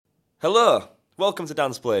Hello, welcome to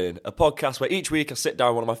Dansplaining, a podcast where each week I sit down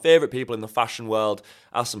with one of my favourite people in the fashion world,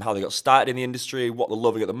 ask them how they got started in the industry, what they're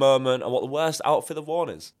loving at the moment, and what the worst outfit they've worn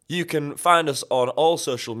is. You can find us on all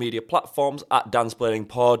social media platforms at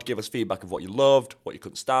DansplainingPod. Give us feedback of what you loved, what you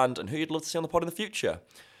couldn't stand, and who you'd love to see on the pod in the future.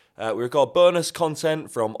 We record bonus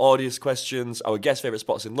content from audience questions, our guest favourite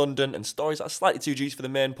spots in London, and stories that are slightly too juicy for the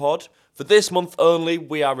main pod. For this month only,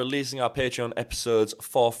 we are releasing our Patreon episodes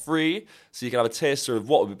for free, so you can have a taster of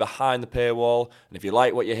what will be behind the paywall. And if you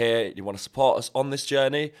like what you hear, you want to support us on this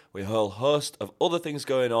journey, we have a whole host of other things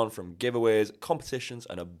going on, from giveaways, competitions,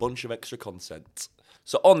 and a bunch of extra content.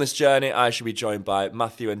 So on this journey, I should be joined by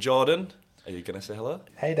Matthew and Jordan. Are you going to say hello?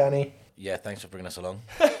 Hey, Danny. Yeah, thanks for bringing us along.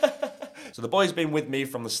 So the boys have been with me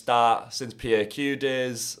from the start, since PAQ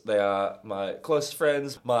days. They are my close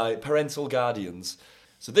friends, my parental guardians.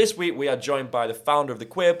 So this week we are joined by the founder of the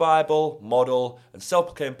Queer Bible, model, and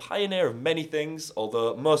self-proclaimed pioneer of many things,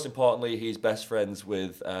 although most importantly he's best friends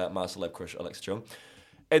with my celeb crush Alex Chung.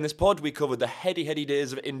 In this pod we covered the heady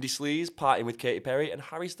days of indie sleaze, partying with Katy Perry, and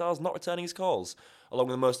Harry Styles not returning his calls, along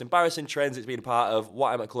with the most embarrassing trends it's been a part of,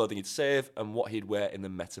 what Emma clothing he'd save, and what he'd wear in the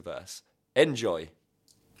metaverse. Enjoy.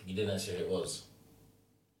 You didn't answer who it was.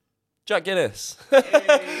 Jack Guinness. I think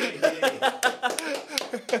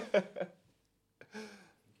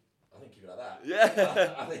keep it like that.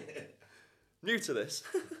 Yeah. New to this.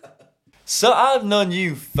 So I've known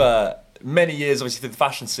you for many years, obviously, through the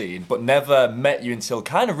fashion scene, but never met you until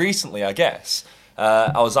kind of recently, I guess.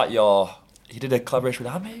 I was at you did a collaboration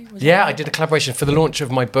with Ami? I did a collaboration for the launch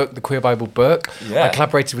of my book, the Queer Bible book. Yeah. I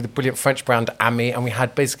collaborated with the brilliant French brand Ami, and we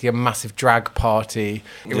had basically a massive drag party.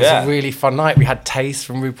 It was a really fun night. We had tastes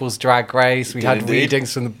from RuPaul's Drag Race. We had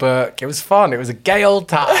readings from the book. It was fun. It was a gay old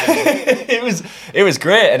time. It was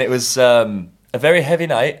great, and it was a very heavy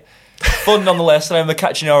night. Fun nonetheless, and I remember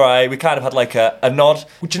catching your eye. We kind of had like a nod.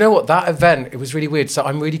 Well, do you know what? That event, it was really weird. So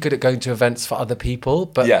I'm really good at going to events for other people,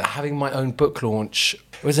 but having my own book launch,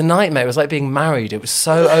 it was a nightmare. It was like being married. It was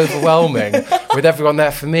so overwhelming with everyone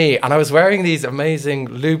there for me. And I was wearing these amazing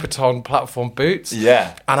Louboutin platform boots.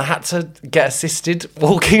 Yeah. And I had to get assisted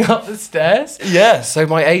walking up the stairs. Yeah. So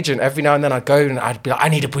my agent, every now and then I'd go and I'd be like, I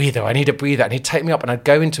need a breather. And he'd take me up and I'd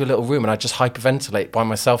go into a little room and I'd just hyperventilate by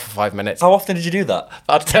myself for 5 minutes. How often did you do that?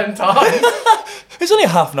 About 10 times. It was only a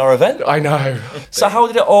half-an-hour event. I know. So how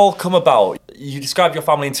did it all come about? You described your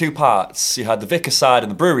family in two parts. You had the vicar side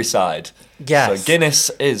and the brewery side. Yes. So Guinness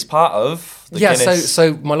is part of the Guinness.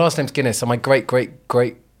 So my last name's Guinness. So my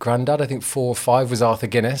great-great-great-granddad, I think 4 or 5, was Arthur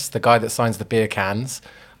Guinness, the guy that signs the beer cans,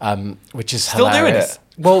 which is still hilarious. Doing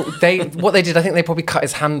it? Well, what they did, I think they probably cut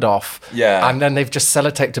his hand off. Yeah. And then they've just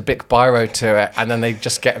sellotaped a big biro to it, and then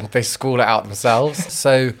they scroll it out themselves.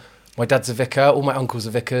 So my dad's a vicar, all my uncles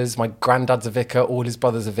are vicars, my granddad's a vicar, all his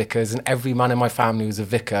brothers are vicars, and every man in my family was a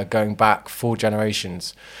vicar going back 4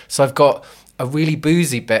 generations. So I've got a really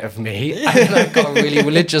boozy bit of me, and then I've got a really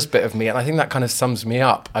religious bit of me, and I think that kind of sums me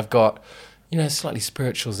up. I've got, slightly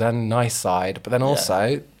spiritual Zen, nice side, but then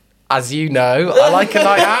also, as you know, I like a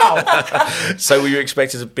night out. So were you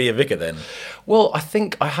expected to be a vicar then? Well, I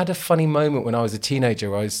think I had a funny moment when I was a teenager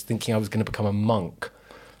where I was thinking I was going to become a monk.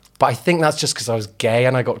 But I think that's just because I was gay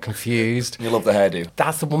and I got confused. You love the hairdo.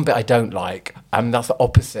 That's the one bit I don't like. That's the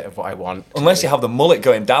opposite of what I want. Unless you have the mullet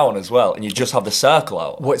going down as well and you just have the circle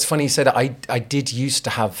out. Well, it's funny you say that. I did used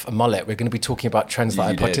to have a mullet. We're going to be talking about trends that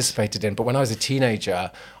I participated in. But when I was a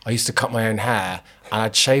teenager, I used to cut my own hair and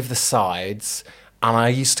I'd shave the sides. And I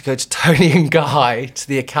used to go to Tony and Guy to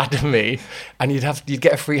the academy, and you'd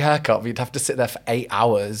get a free haircut, but you'd have to sit there for 8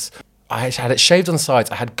 hours. I had it shaved on the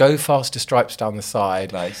sides. I had go faster stripes down the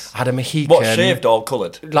side. Nice. I had a Mohican. What, shaved or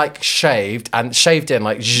coloured? Like shaved in,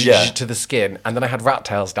 like to the skin. And then I had rat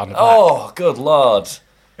tails down the back. Oh, good Lord.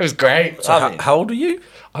 It was great. So how old were you?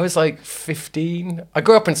 I was like 15. I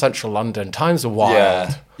grew up in central London. Times were wild.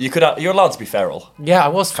 Yeah. You're allowed to be feral. Yeah, I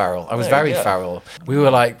was feral. I was very feral. We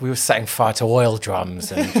were setting fire to oil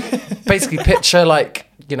drums and basically picture like,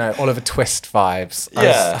 Oliver Twist vibes.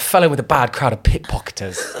 I fell in with a bad crowd of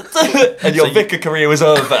pickpocketers. And your vicar career was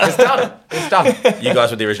over. It's done. You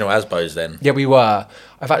guys were the original Asbos then? Yeah, we were.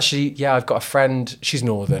 I've got a friend, she's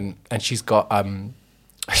northern, and she's got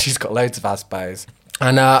loads of Asbos.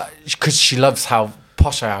 And because she loves how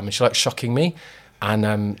posh I am and she likes shocking me.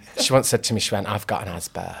 And she once said to me, I've got an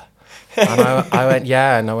Asbur. And I went,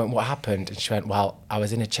 yeah. And I went, what happened? And she went, well, I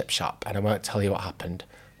was in a chip shop and I won't tell you what happened,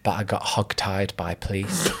 but I got hog-tied by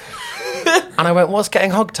police. And I went, what's getting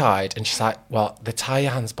hog-tied? And she's like, well, they tie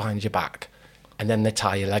your hands behind your back and then they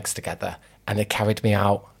tie your legs together and they carried me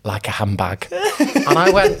out like a handbag. And I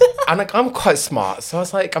went, and I'm quite smart. So I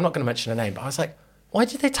was like, I'm not going to mention her name, but I was like, why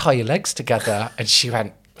did they tie your legs together? And she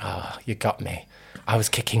went, Oh, you got me. I was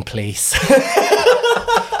kicking police.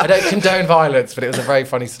 I don't condone violence, but it was a very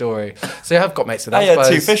funny story. So yeah, I've got mates with that. I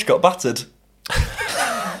had 2 fish got battered.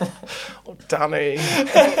 Oh, Danny.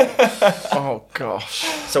 Oh, gosh.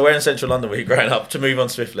 So where in central London were you growing up, to move on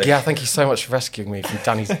swiftly? Yeah, thank you so much for rescuing me from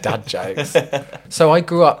Danny's dad jokes. So I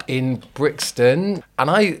grew up in Brixton, and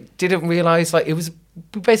I didn't realise, like,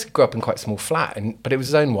 we basically grew up in quite a small flat, but it was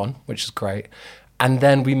zone 1, which is great. And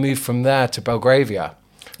then we moved from there to Belgravia.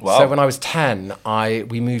 Wow. So when I was 10,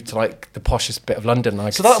 we moved to, like, the poshest bit of London.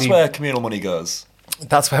 And So that's where communal money goes.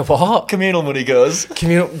 That's where what? Communal money goes.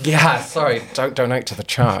 Yeah, sorry, don't donate to the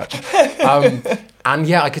church. And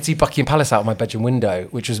yeah, I could see Buckingham Palace out of my bedroom window,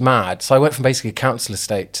 which was mad. So I went from basically a council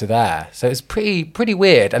estate to there. So it's pretty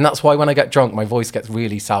weird. And that's why when I get drunk, my voice gets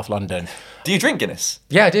really South London. Do you drink Guinness?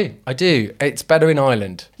 Yeah, I do. It's better in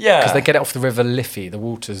Ireland. Yeah. Because they get it off the River Liffey. The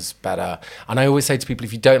water's better. And I always say to people,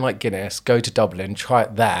 if you don't like Guinness, go to Dublin, try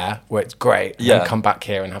it there, where it's great, and then come back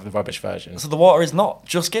here and have the rubbish version. So the water is not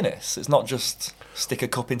just Guinness. It's not just stick a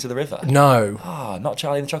cup into the river. No. Not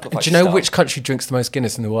Charlie and the Chocolate Factory. Do you know style. which country drinks the most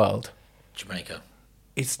Guinness in the world? Jamaica.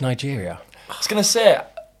 It's Nigeria. I was going to say,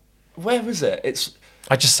 where was it?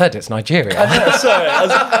 I just said it's Nigeria. Sorry,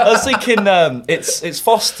 I was thinking it's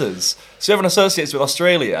Foster's. So everyone associates with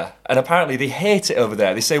Australia, and apparently they hate it over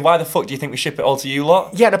there. They say, why the fuck do you think we ship it all to you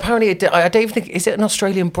lot? Yeah, and apparently I don't even think... Is it an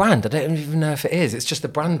Australian brand? I don't even know if it is. It's just the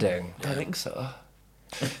branding. I think so.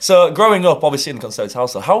 So growing up, obviously in the Conservative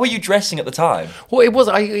household, how were you dressing at the time? Well, it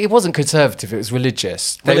wasn't conservative. It was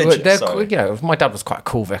religious. Sorry. You know, my dad was quite a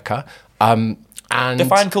cool vicar. And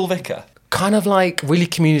Define cool vicar. kind of like really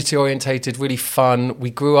community orientated, really fun. We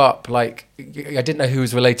grew up like, I didn't know who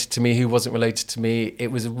was related to me, who wasn't related to me.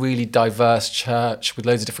 It was a really diverse church with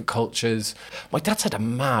loads of different cultures. My dad's had a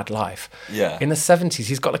mad life. Yeah. In the 70s,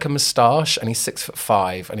 he's got like a moustache and he's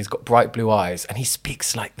 6'5" and he's got bright blue eyes and he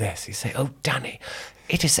speaks like this. He say, "Oh, Danny,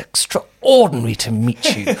 it is extraordinary to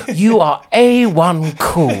meet you. You are A1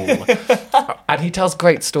 cool." And he tells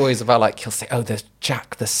great stories about, like, he'll say, "Oh, the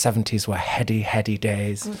 70s were heady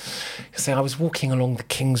days." He'll say, "I was walking along the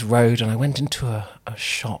King's Road and I went into a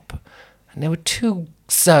shop and there were two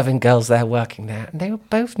serving girls there working there and they were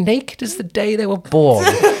both naked as the day they were born."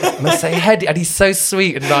 And I say, "Heady," and he's so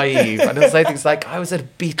sweet and naive. And he'll say things like, "I was at a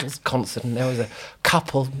Beatles concert and there was a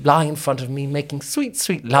couple lying in front of me making sweet,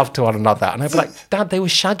 sweet love to one another." And I'd be like, "Dad, they were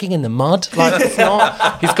shagging in the mud." Like, it's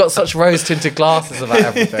not. He's got such rose-tinted glasses about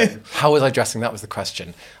everything. How was I dressing? That was the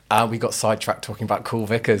question. We got sidetracked talking about cool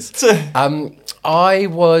vicars. I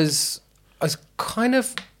was kind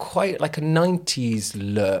of quite like a 90s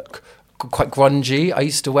look, quite grungy. I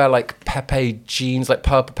used to wear like Pepe jeans, like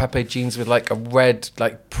purple Pepe jeans with like a red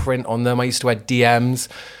like print on them. I used to wear DMs.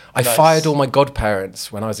 I fired all my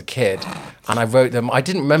godparents when I was a kid and I wrote them. I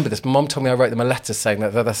didn't remember this, but Mum told me I wrote them a letter saying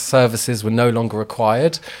that their services were no longer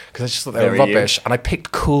required because I just thought they were rubbish. And I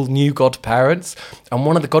picked cool new godparents. And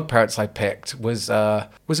one of the godparents I picked was a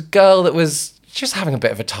girl that was just having a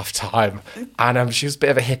bit of a tough time. And she was a bit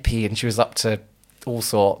of a hippie and she was up to all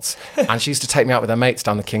sorts. And she used to take me out with her mates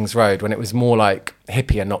down the King's Road when it was more like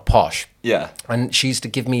hippie and not posh. Yeah. And she used to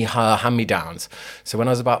give me her hand-me-downs. So when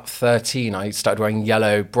I was about 13, I started wearing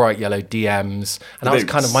bright yellow DMs. And that was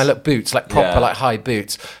kind of my look, boots, like proper, like high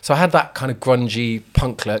boots. So I had that kind of grungy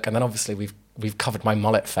punk look. And then obviously we've covered my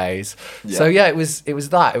mullet phase. Yeah. So yeah, it was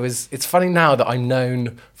that. It's funny now that I'm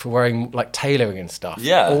known for wearing like tailoring and stuff.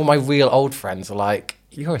 Yeah. All my real old friends are like,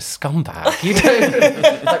 "You're a scumbag." You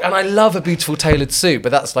know? Like, and I love a beautiful tailored suit,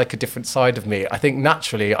 but that's like a different side of me. I think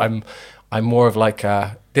naturally I'm more of like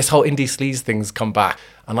this whole indie sleaze thing's come back.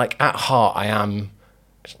 And like at heart, I am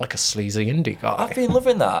like a sleazy indie guy. I've been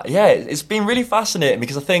loving that. Yeah, it's been really fascinating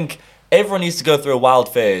because I think everyone needs to go through a wild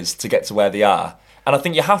phase to get to where they are. And I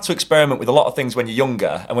think you have to experiment with a lot of things when you're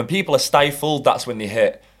younger. And when people are stifled, that's when they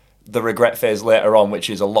hit the regret phase later on, which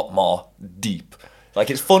is a lot more deep. Like,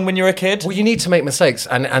 it's fun when you're a kid. Well, you need to make mistakes,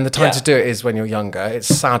 and the time to do it is when you're younger. It's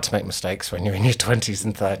sad to make mistakes when you're in your 20s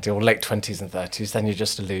and 30s, or late 20s and 30s, then you're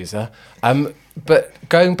just a loser. But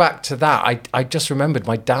going back to that, I just remembered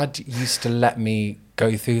my dad used to let me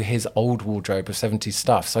go through his old wardrobe of 70s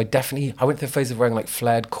stuff. So I went through a phase of wearing like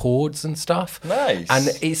flared cords and stuff. Nice. And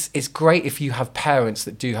it's great if you have parents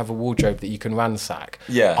that do have a wardrobe that you can ransack.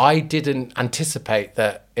 Yeah. I didn't anticipate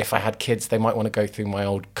that if I had kids, they might want to go through my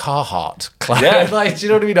old Carhartt clothes. Yeah. Like, do you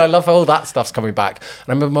know what I mean? I love how all that stuff's coming back. And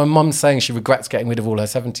I remember my mum saying she regrets getting rid of all her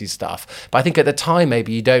 70s stuff. But I think at the time,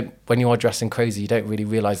 maybe when you are dressing crazy, you don't really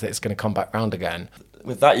realise that it's going to come back round again.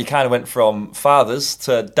 With that, you kind of went from fathers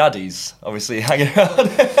to daddies, obviously, hanging around.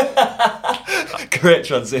 Great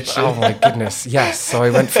transition. Oh my goodness, yes. So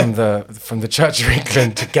I went from the Church of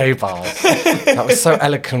England to gay bars. That was so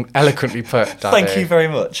eloquently put, Daddy. Thank you very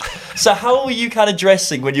much. So how were you kind of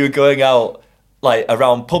dressing when you were going out, like,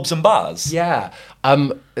 around pubs and bars? Yeah.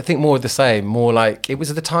 I think more of the same. More like, it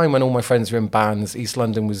was at the time when all my friends were in bands. East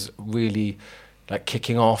London was really, like,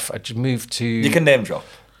 kicking off. I just moved to... You can name drop.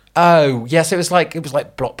 Oh, yes, it was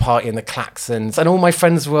like Block Party and the Claxons. And all my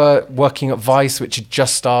friends were working at Vice, which had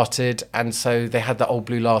just started. And so they had that Old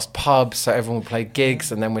Blue Last pub. So everyone would play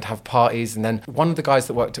gigs and then we'd have parties. And then one of the guys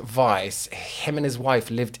that worked at Vice, him and his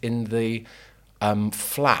wife lived in the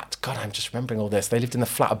flat. God, I'm just remembering all this. They lived in the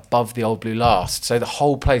flat above the Old Blue Last. So the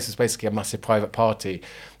whole place was basically a massive private party.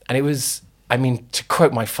 And it was, I mean, to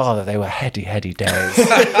quote my father, they were heady, heady days.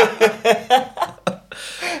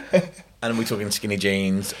 And we're talking skinny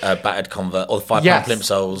jeans, battered Convert, or the £5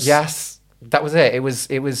 plimsolls. Yes, that was it. It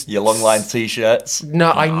was. Your long line t-shirts.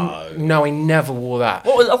 No, I never wore that.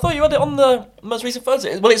 I thought you had it on the most recent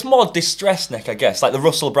photo. Well, it's more distressed neck, I guess, like the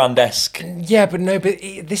Russell Brand-esque. Yeah, but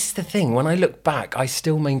this is the thing. When I look back, I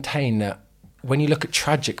still maintain that when you look at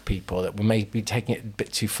tragic people that were maybe taking it a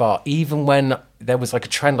bit too far, even when there was like a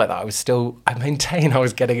trend like that, I maintain I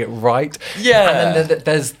was getting it right. Yeah. And then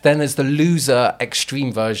there's the loser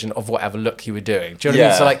extreme version of whatever look you were doing. Do you know what I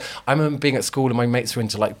mean? So like, I remember being at school and my mates were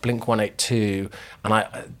into like Blink-182, and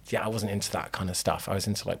I wasn't into that kind of stuff. I was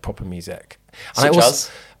into like proper music.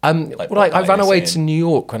 And I ran away to New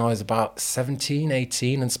York when I was about 17,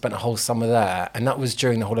 18 and spent a whole summer there. And that was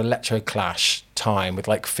during the whole Electro Clash time with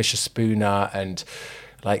like Fisher Spooner and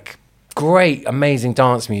like great, amazing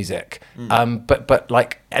dance music. But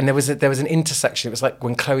like, and there was an intersection. It was like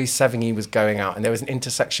when Chloe Sevigny was going out, and there was an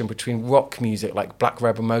intersection between rock music like Black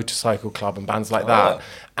Rebel Motorcycle Club and bands like that,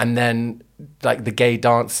 and then like the gay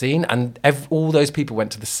dance scene. And all those people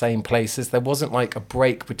went to the same places. There wasn't like a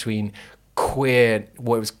break between queer,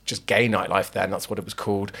 well, it was just gay nightlife then, that's what it was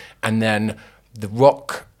called, and then the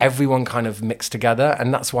rock, everyone kind of mixed together,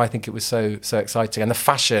 and that's why I think it was so exciting. And the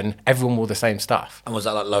fashion, everyone wore the same stuff. And was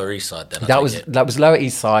that like Lower East Side then? That was Lower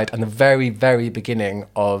East Side, and the very, very beginning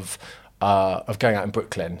of going out in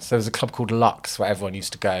Brooklyn. So there was a club called Lux where everyone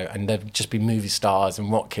used to go, and there'd just be movie stars and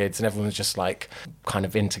rock kids, and everyone was just like kind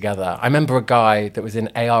of in together. I remember a guy that was in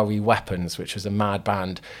ARE Weapons, which was a mad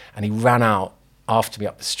band, and he ran out after me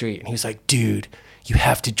up the street, and he was like, "Dude, you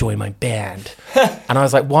have to join my band." And I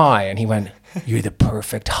was like, "Why?" And he went, "You're the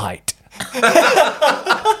perfect height."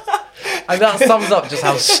 And that sums up just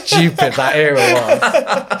how stupid that era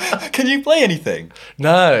was. Can you play anything?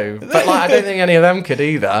 No, but like, I don't think any of them could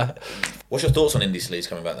either. What's your thoughts on Indie Sleaze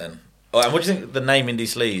coming back then? Oh, and what do you think of the name Indie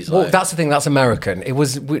Sleaze? Well, that's the thing, that's American.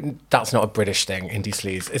 That's not a British thing, Indie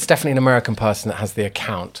Sleaze. It's definitely an American person that has the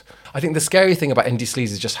account. I think the scary thing about Indie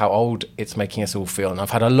Sleaze is just how old it's making us all feel. And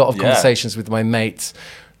I've had a lot of conversations with my mates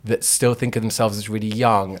that still think of themselves as really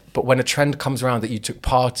young. But when a trend comes around that you took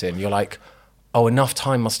part in, you're like, oh, enough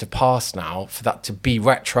time must have passed now for that to be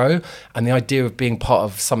retro. And the idea of being part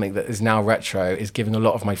of something that is now retro is giving a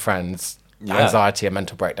lot of my friends anxiety and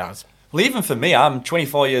mental breakdowns. Well, even for me, I'm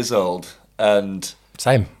 24 years old and...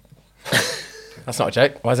 Same. That's not a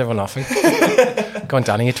joke. Why is everyone laughing? Go on,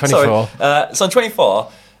 Danny, you're 24. So I'm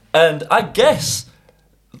 24, and I guess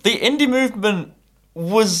the indie movement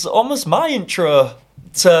was almost my intro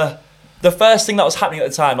to the first thing that was happening at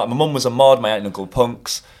the time. Like, my mum was a mod, my aunt and uncle were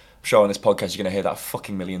punks. I'm sure on this podcast you're going to hear that a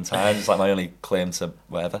fucking million times. It's like my only claim to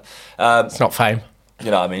whatever. It's not fame.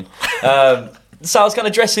 You know what I mean? So I was kind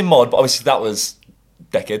of dressing mod, but obviously that was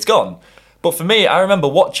decades gone. But for me, I remember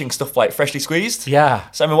watching stuff like Freshly Squeezed. Yeah.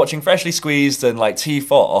 So I remember watching Freshly Squeezed and like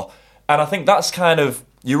T4. And I think that's kind of,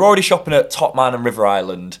 you're already shopping at Top Man and River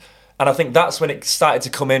Island. And I think that's when it started to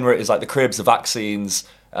come in where it was like the Cribs, the Vaccines.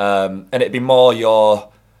 And it'd be more your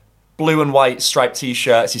blue and white striped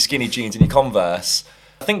T-shirts, your skinny jeans and your Converse.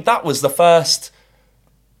 I think that was the first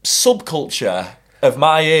subculture of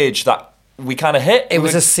my age that we kind of hit. It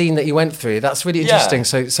was a scene that you went through. That's really interesting.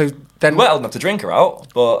 Yeah. So then... Well, not to drink her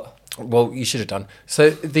out, but... Well, you should have done.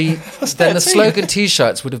 So then the slogan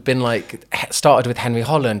T-shirts would have been like started with Henry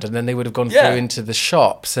Holland, and then they would have gone through into the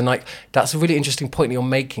shops, and like that's a really interesting point that you're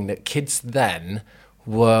making. That kids then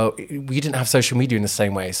we didn't have social media in the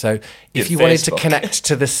same way. So if you wanted to connect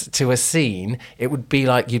to a scene, it would be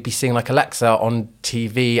like you'd be seeing like Alexa on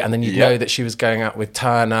TV, and then you'd know that she was going out with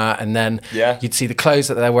Turner, and then you'd see the clothes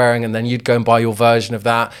that they're wearing, and then you'd go and buy your version of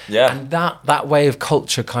that. Yeah. And that way of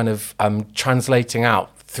culture kind of translating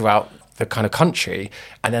out throughout the kind of country,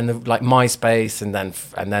 and then the, like MySpace and then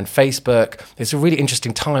Facebook. It's a really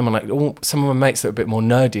interesting time, and like some of my mates that were a bit more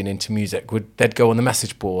nerdy and into music they'd go on the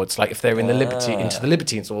message boards, like if they were into the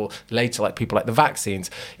Libertines, or later like people like the Vaccines,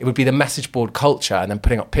 it would be the message board culture, and then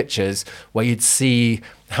putting up pictures where you'd see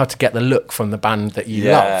how to get the look from the band that you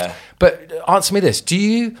loved. But answer me this, do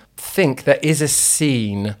you think there is a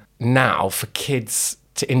scene now for kids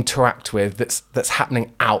to interact with that's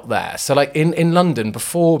happening out there? So like in London,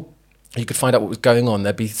 before you could find out what was going on,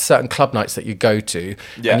 there'd be certain club nights that you'd go to,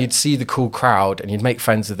 and you'd see the cool crowd and you'd make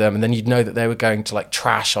friends with them, and then you'd know that they were going to like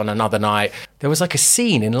Trash on another night. There was like a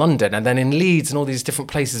scene in London, and then in Leeds and all these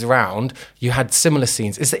different places around, you had similar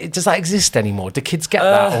scenes. Does that exist anymore? Do kids get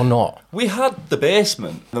that or not? We had the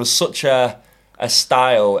Basement. There was such a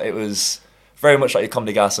style. It was very much like your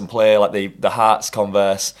Comedy Gas and Play, like the Hearts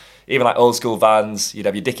Converse. Even like old school Vans, you'd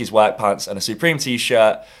have your Dickies work pants and a Supreme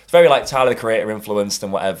t-shirt. It's very like Tyler the Creator influenced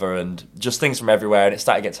and whatever, and just things from everywhere, and it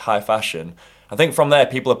started to get to high fashion. I think from there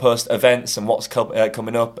people are post events and what's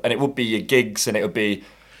coming up, and it would be your gigs, and it would be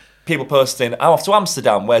people posting, I'm off to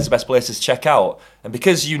Amsterdam, where's the best places to check out? And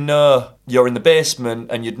because you know you're in the basement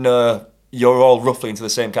and you'd know you're all roughly into the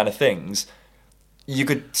same kind of things, you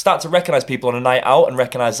could start to recognise people on a night out and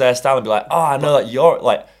recognise their style and be like, oh, I know that you're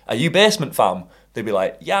like, are you Basement fam? They'd be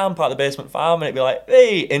like, yeah, I'm part of the Basement fam, and it'd be like,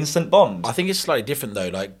 hey, instant bond. I think it's slightly different though,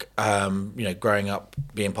 like, growing up,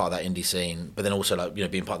 being part of that indie scene, but then also like,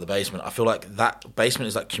 being part of the Basement. I feel like that Basement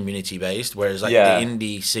is like community based, whereas like the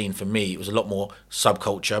indie scene for me, it was a lot more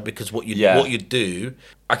subculture, because what you do,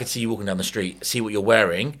 I could see you walking down the street, see what you're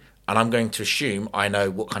wearing, and I'm going to assume I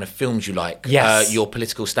know what kind of films you like, your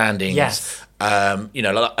political standings, and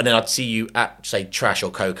then I'd see you at, say, Trash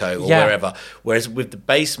or Coco or wherever. Whereas with the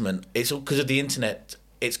Basement, it's all because of the internet.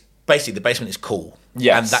 It's basically the Basement is cool,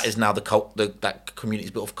 and that is now that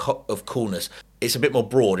community's built of coolness. It's a bit more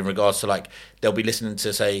broad in regards to like they'll be listening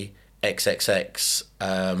to, say, XXX,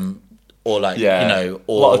 or like or a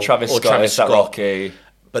lot of Travis Scott, Rocky.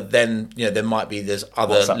 But then, there might be there's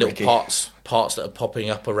other little Ricky? parts that are popping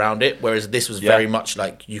up around it. Whereas this was very much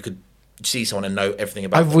like you could see someone and know everything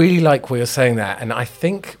about them. I really like what you're saying there. And I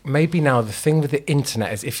think maybe now the thing with the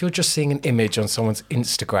internet is if you're just seeing an image on someone's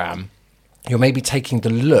Instagram, you're maybe taking the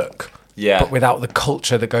look, but without the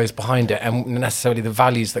culture that goes behind it and necessarily the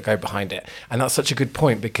values that go behind it. And that's such a good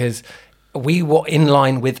point, because we were in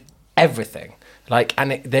line with everything. Like,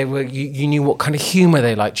 and they were, you knew what kind of humor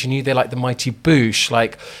they liked. You knew they liked the Mighty Boosh.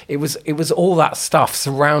 Like, it was all that stuff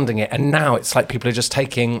surrounding it. And now it's like people are just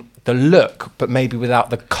taking the look, but maybe without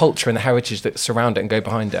the culture and the heritage that surround it and go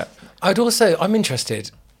behind it. I'm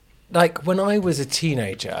interested. Like, when I was a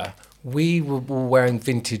teenager, we were wearing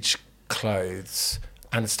vintage clothes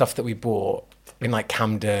and stuff that we bought in like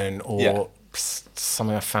Camden or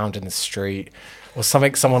something I found in the street. Or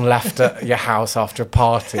something someone left at your house after a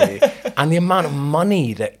party. And the amount of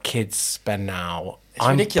money that kids spend now,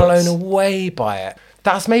 I'm blown away by it.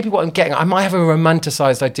 That's maybe what I'm getting. I might have a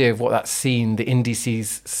romanticised idea of what that scene, the indie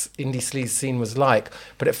sleaze scene was like.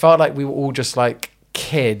 But it felt like we were all just like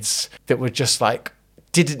kids that were just like,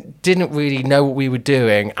 didn't really know what we were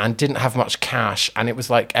doing and didn't have much cash. And it was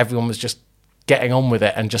like everyone was just getting on with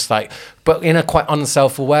it and just like, but in a quite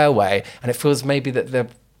unself-aware way. And it feels maybe that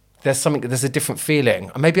there's a different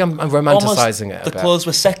feeling. Maybe I'm romanticising it a bit. The clothes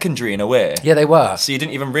were secondary in a way. Yeah, they were. So you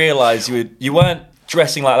didn't even realise you weren't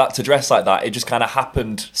dressing like that to dress like that. It just kind of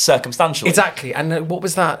happened circumstantially. Exactly. And what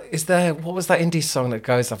was that? What was that indie song that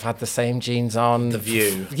goes, I've had the same jeans on? The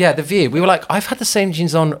View. Yeah, The View. We were like, I've had the same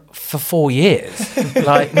jeans on for 4 years.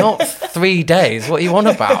 Like, not 3 days. What are you on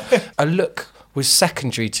about? A look was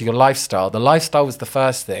secondary to your lifestyle. The lifestyle was the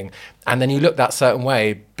first thing. And then you looked that certain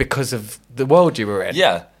way because of the world you were in.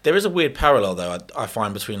 Yeah. There is a weird parallel, though, I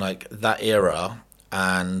find, between, like, that era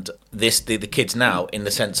and the kids now, in the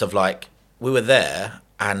sense of, like, we were there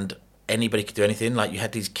and anybody could do anything. Like, you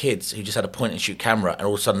had these kids who just had a point-and-shoot camera and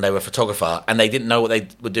all of a sudden they were a photographer and they didn't know what they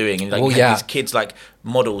were doing. And, like, you had these kids, like,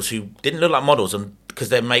 models who didn't look like models and because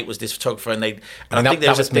their mate was this photographer and I think there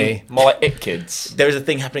was a thing... More like it kids. There is a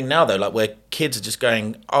thing happening now, though, like, where kids are just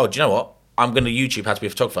going, oh, do you know what? I'm going to YouTube how to be a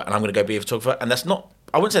photographer and I'm going to go be a photographer. And that's not...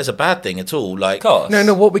 I wouldn't say it's a bad thing at all. Like,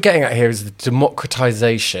 no. What we're getting at here is the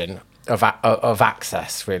democratization of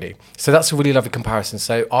access, really. So that's a really lovely comparison.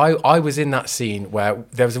 So I was in that scene where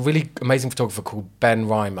there was a really amazing photographer called Ben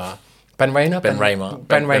Raymer. Ben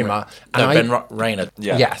Raymer.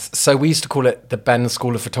 Yeah. Yes. So we used to call it the Ben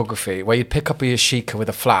School of Photography, where you'd pick up a Yashica with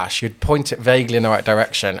a flash, you'd point it vaguely in the right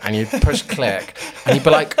direction, and you'd push click, and you'd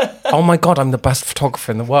be like, "Oh my god, I'm the best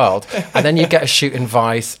photographer in the world!" And then you'd get a shoot in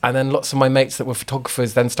Vice, and then lots of my mates that were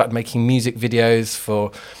photographers then started making music videos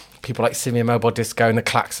for people like Simi Mobile Disco and the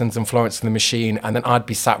Klaxons and Florence and the Machine, and then I'd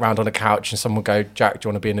be sat round on a couch and someone would go, Jack, do you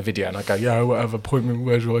want to be in a video? And I'd go, yeah, whatever, point me,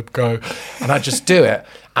 where do I go? And I'd just do it.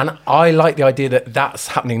 And I like the idea that that's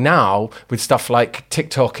happening now with stuff like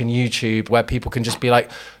TikTok and YouTube, where people can just be like,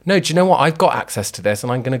 no, do you know what? I've got access to this and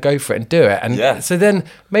I'm going to go for it and do it. And so then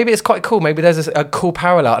maybe it's quite cool. Maybe there's a cool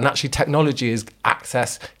parallel, and actually technology is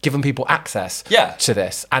giving people access to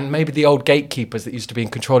this. And maybe the old gatekeepers that used to be in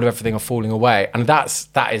control of everything are falling away. And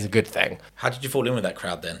that is a good thing. How did you fall in with that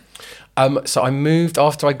crowd then? So I moved,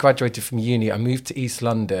 after I graduated from uni, I moved to East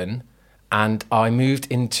London, and I moved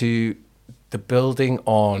into the building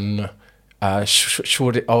on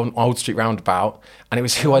on Old Street Roundabout, and it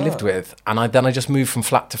was who I lived with. And then I just moved from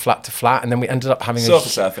flat to flat to flat, and then we ended up having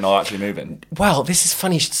surfing or actually moving. Well, this is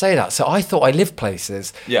funny you should say that. So I thought I lived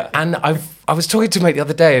places. Yeah. And I was talking to a mate the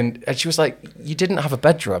other day, and she was like, you didn't have a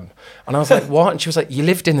bedroom. And I was like, what? And she was like, you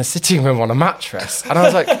lived in the sitting room on a mattress. And I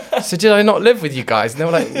was like, so did I not live with you guys? And they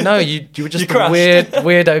were like, no, you were just a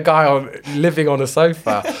weirdo guy living on a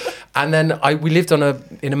sofa. And then we lived in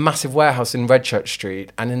a massive warehouse in Redchurch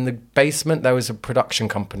Street, and in the basement there was a production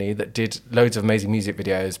company that did loads of amazing music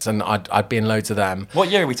videos, and I'd be in loads of them. What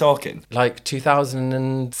year are we talking? Like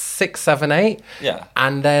 2006, 7, 8. Yeah.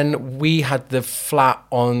 And then we had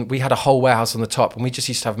we had a whole warehouse on the top, and we just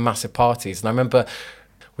used to have massive parties. And I remember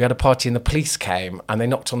we had a party and the police came and they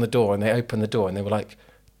knocked on the door and they opened the door and they were like,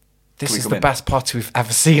 this is the best party we've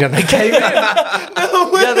ever seen. And they came in. No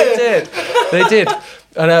way. Yeah, they did.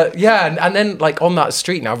 And and then like on that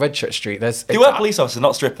street now, Redchurch Street, they were police officers,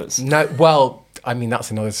 not strippers. No, well, I mean that's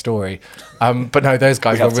another story. But no, those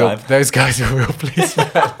guys were real. Those guys were real policemen.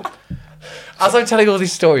 As I'm telling all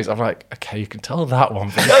these stories, I'm like, okay, you can tell that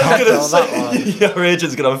one, but you can't tell that one. Your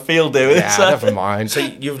agent's gonna have a field day with it. Yeah, never mind. So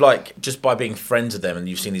you've like, just by being friends with them, and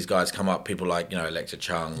you've seen these guys come up, people like, Electra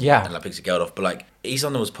Chung, and like Pixie Geldof, but like East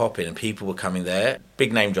London was popping and people were coming there.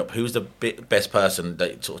 Big name drop. Who was the best person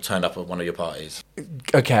that sort of turned up at one of your parties?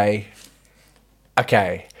 Okay.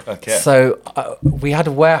 So we had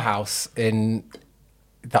a warehouse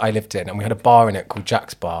that I lived in, and we had a bar in it called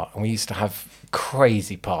Jack's Bar, and we used to have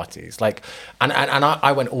crazy parties. Like, and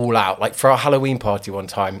I went all out. Like for our Halloween party one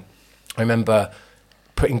time, I remember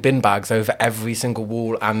putting bin bags over every single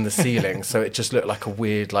wall and the ceiling, so it just looked like a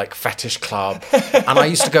weird like fetish club. And I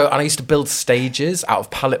used to build stages out of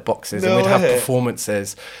pallet boxes, and we'd have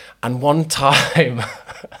performances. And one time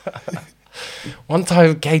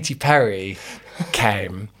Katy Perry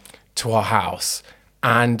came to our house,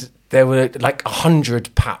 and there were like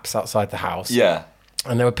 100 paps outside the house. Yeah.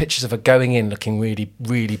 And there were pictures of her going in looking really,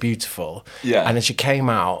 really beautiful. Yeah. And then she came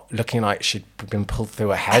out looking like she'd been pulled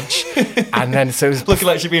through a hedge. And then so it was looking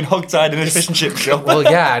like she'd been hogtied in a fish and chip shop. Well,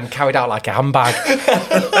 yeah, and carried out like a handbag.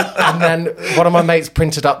 And then one of my mates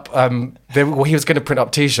printed up, he was going to print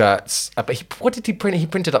up T-shirts. But what did he print? He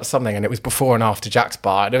printed up something, and it was before and after Jack's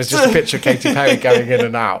Bar. And it was just a picture of Katy Perry going in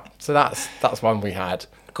and out. So that's one we had.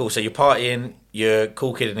 Cool, so you're partying, you're a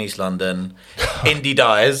cool kid in East London, indie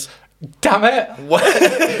dies. Damn it! What?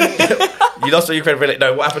 You lost all your credibility.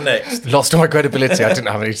 No, what happened next? Lost all my credibility. I didn't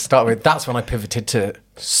have any to start with. That's when I pivoted to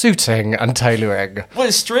suiting and tailoring.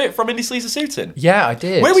 Well, straight from indie sleaze to suiting? Yeah, I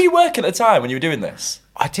did. Where were you working at the time when you were doing this?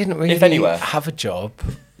 I didn't really have a job.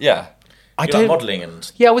 Yeah. I like modelling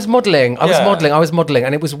and... Yeah, I was modelling. I was modelling.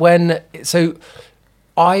 And it was when... So...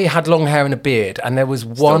 I had long hair and a beard, and there was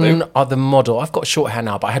one other model. I've got short hair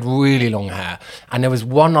now, but I had really long hair. And there was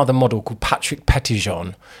one other model called Patrick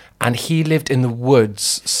Petitjean, and he lived in the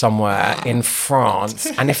woods somewhere in France.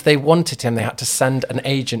 And if they wanted him, they had to send an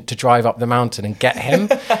agent to drive up the mountain and get him.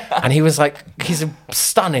 And he was like, he's a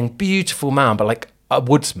stunning, beautiful man, but like a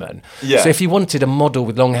woodsman. Yeah. So if you wanted a model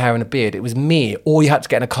with long hair and a beard, it was me. Or you had to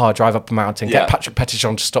get in a car, drive up a mountain, get Patrick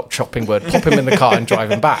Petitjean to stop chopping wood, pop him in the car and drive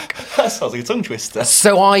him back. That sounds like a tongue twister.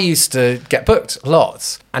 So I used to get booked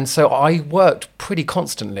lots. And so I worked pretty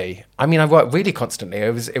constantly. I mean, I worked really constantly.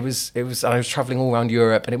 It was I was traveling all around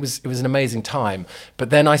Europe, and it was an amazing time. But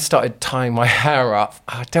then I started tying my hair up.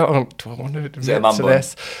 Do I want to admit to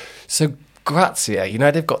this? So Grazia,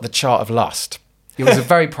 they've got the chart of lust. It was a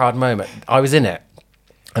very proud moment. I was in it.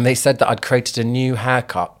 And they said that I'd created a new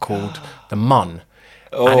haircut called the Mun.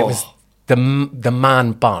 Oh. And it was the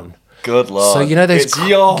man bun. Good Lord. So those... It's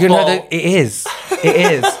your fault. It is.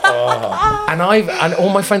 Oh. And all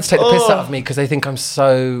my friends take the piss out of me because they think I'm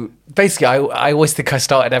so... Basically, I always think I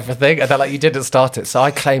started everything. And they're like, you didn't start it. So I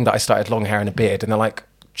claim that I started long hair and a beard. And they're like,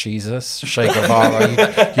 Jesus, Che Guevara,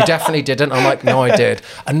 you definitely didn't. I'm like, no, I did.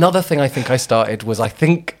 Another thing I think I started was I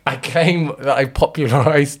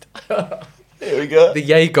popularised... Here we go. The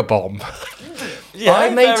Jaeger bomb. Yeah, I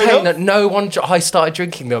fair maintain enough. that no one. I started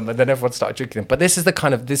drinking them, and then everyone started drinking them. But this is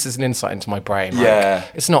an insight into my brain. Like, Yeah.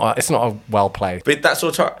 it's not a well played. But that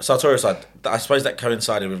sort of sartorial side, I suppose that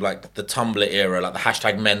coincided with like the Tumblr era, like the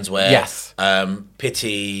hashtag menswear, Yes.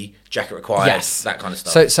 Pity, jacket required, Yes, that kind of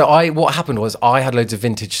stuff. So what happened was I had loads of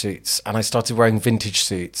vintage suits, and I started wearing vintage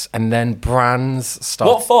suits, and then brands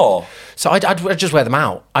started. What for? So I'd just wear them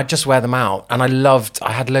out. I'd just wear them out, and I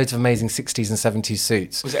had loads of amazing 60s and 70s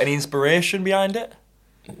suits. Was there any inspiration behind it?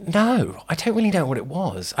 No, I don't really know what it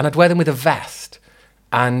was. And I'd wear them with a vest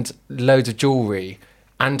and loads of jewellery.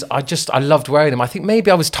 And I loved wearing them. I think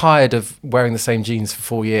maybe I was tired of wearing the same jeans for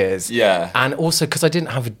 4 years. Yeah. And also because I didn't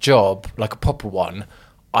have a job, like a proper one,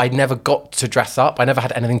 I never got to dress up. I never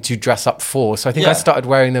had anything to dress up for. So I think I started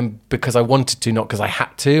wearing them because I wanted to, not because I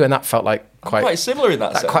had to. And that felt like Quite similar in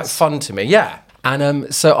that sense. quite fun to me, yeah.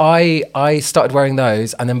 And so I started wearing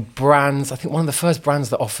those. And then brands, I think one of the first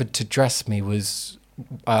brands that offered to dress me was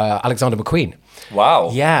Alexander McQueen. Wow.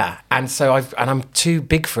 Yeah, and so I'm too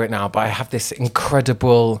big for it now, but I have this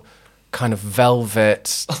incredible kind of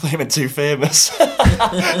velvet. I thought you meant too famous.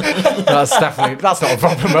 That's not a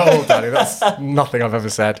problem at all, Danny. That's nothing I've ever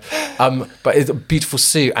said. But it's a beautiful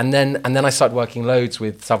suit, and then I started working loads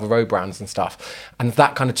with Savile Row brands and stuff, and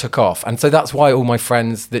that kind of took off. And so that's why all my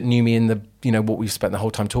friends that knew me in the what we've spent the whole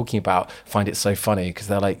time talking about find it so funny, because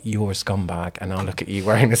they're like, "You're a scumbag," and I'll look at you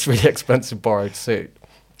wearing this really expensive borrowed suit.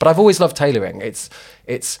 But I've always loved tailoring. I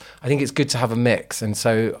think it's good to have a mix. And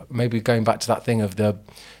so maybe going back to that thing of the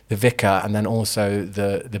vicar and then also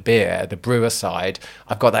the beer, the brewer side,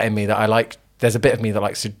 I've got that in me that I like. There's a bit of me that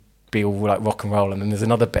likes to be all like rock and roll, and then there's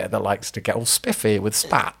another bit that likes to get all spiffy with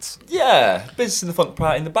spats. Yeah, business in the front,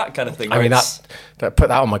 pride in the back kind of thing. I mean, that put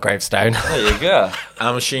that on my gravestone. There you go.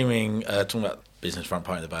 I'm assuming, talking about business front,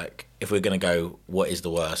 part in the back, if we're going to go, what is the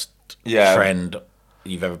worst Yeah. trend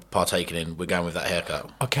you've ever partaken in, we're going with that haircut.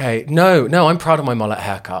 Okay, no, I'm proud of my mullet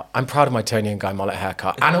haircut. I'm proud of my Tony and Guy mullet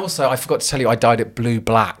haircut. And also, I forgot to tell you, I dyed it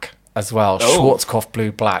blue-black as well. Oh. Schwarzkopf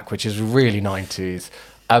blue-black, which is really 90s.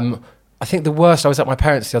 I think the worst, I was at my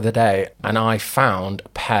parents' the other day, and I found a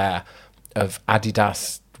pair of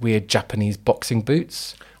Adidas weird Japanese boxing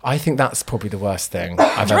boots. I think that's probably the worst thing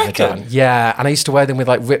I've ever done. Yeah, and I used to wear them with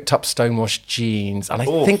like ripped up stonewashed jeans, and I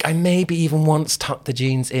think I maybe even once tucked the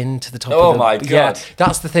jeans into the top of the... Oh my God. Yeah,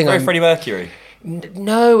 that's the thing. Very Freddie Mercury.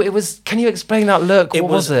 No, it was... Can you explain that look? What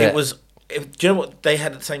was it? Do you know what they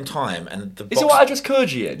had at the same time? And Is it what I just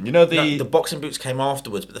called you in? You know the boxing boots came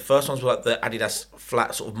afterwards, but the first ones were like the Adidas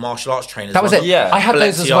flat sort of martial arts trainers. That was it. Yeah. I had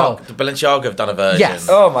those as well. The Balenciaga have done a version. Yes.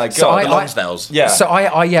 Oh my God. So The Lonsdales. Yeah. So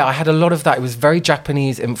I had a lot of that. It was very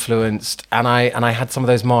Japanese influenced, and I had some of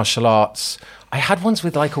those martial arts. I had ones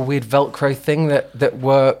with like a weird Velcro thing that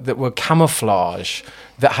were camouflage,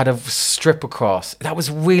 that had a strip across.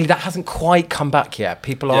 That hasn't quite come back yet.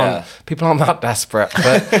 People aren't that desperate.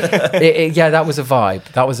 But that was a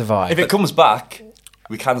vibe. If it comes back,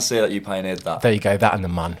 we can say that you pioneered that. There you go, that and the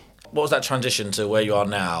mun. What was that transition to where you are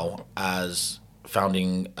now as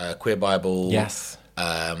founding Queer Bible? Yes.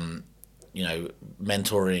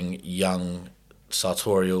 Mentoring young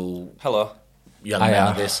sartorial Hello. young men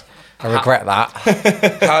of this. I regret that.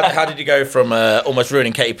 How did you go from almost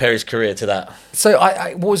ruining Katy Perry's career to that? So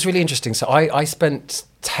what was really interesting, so I spent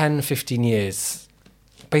 10, 15 years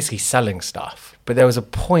basically selling stuff. But there was a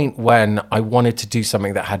point when I wanted to do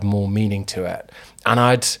something that had more meaning to it. And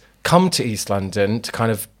I'd come to East London to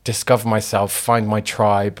kind of discover myself, find my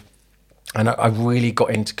tribe. And I really got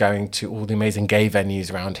into going to all the amazing gay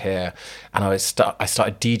venues around here. And I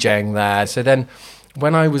started DJing there. So then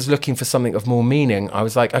when I was looking for something of more meaning, I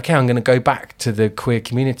was like, okay, I'm going to go back to the queer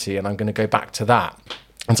community and I'm going to go back to that.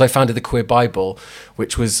 And so I founded the Queer Bible,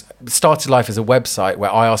 which started life as a website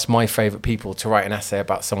where I asked my favourite people to write an essay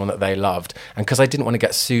about someone that they loved. And because I didn't want to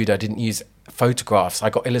get sued, I didn't use photographs. I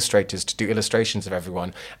got illustrators to do illustrations of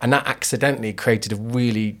everyone. And that accidentally created a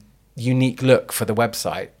really unique look for the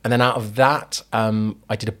website. And then out of that,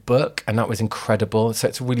 I did a book, and that was incredible. So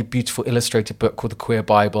it's a really beautiful illustrated book called The Queer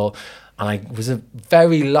Bible. And I was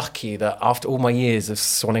very lucky that after all my years of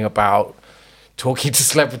swanning about, talking to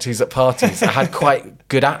celebrities at parties, I had quite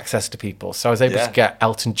good access to people. So I was able to get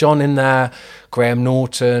Elton John in there, Graham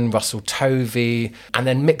Norton, Russell Tovey, and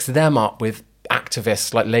then mix them up with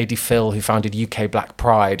activists like Lady Phil, who founded UK Black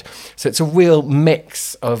Pride. So it's a real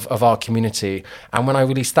mix of our community. And when I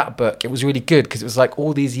released that book, it was really good because it was like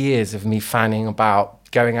all these years of me fanning about,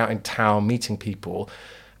 going out in town, meeting people.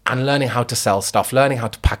 and learning how to sell stuff, learning how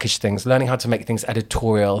to package things, learning how to make things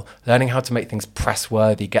editorial, learning how to make things press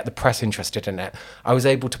worthy, get the press interested in it. I was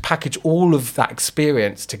able to package all of that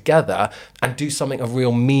experience together and do something of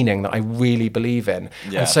real meaning that I really believe in.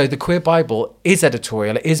 Yeah. And so the Queer Bible is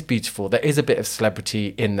editorial, it is beautiful, there is a bit of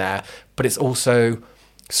celebrity in there, but it's also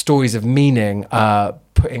stories of meaning,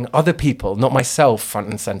 putting other people, not myself, front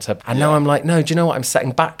and centre. And now I'm like, no, do you know what? I'm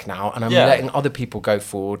setting back now and I'm letting other people go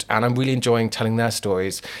forward, and I'm really enjoying telling their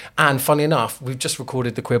stories. And funny enough, we've just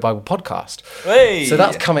recorded the Queer Bible podcast. Hey! So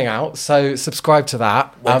that's coming out. So subscribe to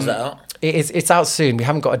that. When's that out? It's out soon. We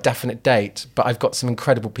haven't got a definite date, but I've got some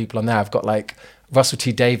incredible people on there. I've got like Russell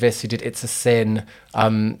T Davies, who did It's a Sin.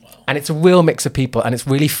 And it's a real mix of people, and it's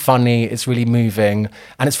really funny, it's really moving,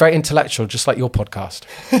 and it's very intellectual, just like your podcast.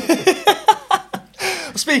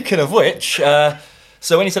 Speaking of which,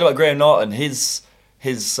 so when you said about Graham Norton, his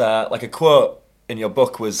like a quote in your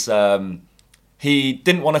book was he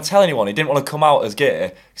didn't want to tell anyone, he didn't want to come out as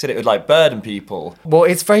gay. He said it would like burden people. Well,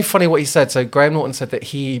 it's very funny what he said. So Graham Norton said that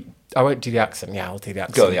I won't do the accent. Yeah, I'll do the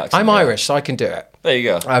accent. Go the accent. I'm Irish, so I can do it. There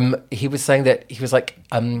you go. He was saying that he was like,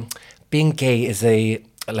 being gay is you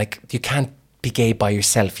can't be gay by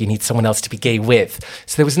yourself. You need someone else to be gay with.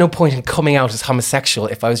 So there was no point in coming out as homosexual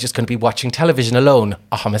if I was just going to be watching television alone,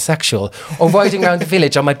 a homosexual, or riding around the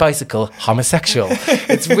village on my bicycle, homosexual.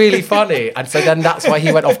 It's really funny. And so then that's why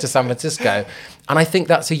he went off to San Francisco. And I think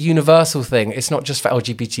that's a universal thing. It's not just for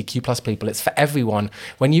LGBTQ plus people, it's for everyone.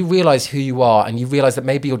 When you realise who you are and you realise that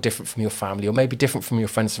maybe you're different from your family or maybe different from your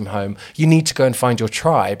friends from home, you need to go and find your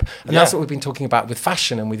tribe. And that's what we've been talking about with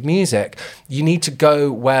fashion and with music. You need to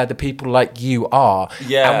go where the people like you are.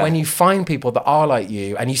 Yeah. And when you find people that are like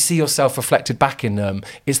you and you see yourself reflected back in them,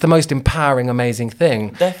 it's the most empowering, amazing thing.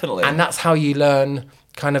 Definitely. And that's how you learn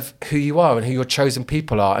kind of who you are and who your chosen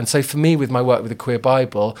people are. And so for me, with my work with the Queer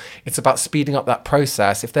Bible, it's about speeding up that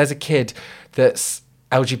process. If there's a kid that's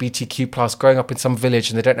LGBTQ plus growing up in some village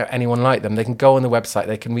and they don't know anyone like them, they can go on the website,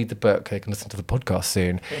 they can read the book, they can listen to the podcast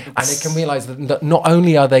soon, and they can realise that not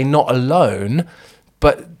only are they not alone,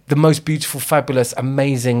 but the most beautiful, fabulous,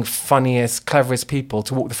 amazing, funniest, cleverest people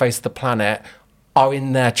to walk the face of the planet are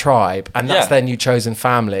in their tribe, and that's their new chosen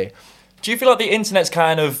family. Do you feel like the internet's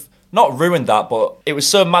kind of not ruined that, but it was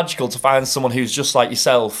so magical to find someone who's just like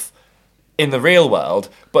yourself in the real world,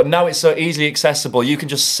 but now it's so easily accessible. You can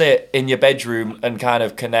just sit in your bedroom and kind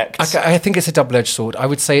of connect. I think it's a double-edged sword. I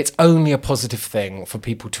would say it's only a positive thing for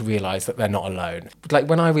people to realise that they're not alone. Like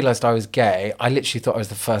when I realised I was gay, I literally thought I was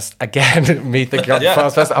the first, again, me thinking I'm the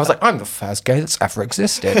first person. I was like, I'm the first gay that's ever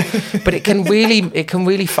existed. But it can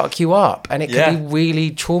really fuck you up, and it can be really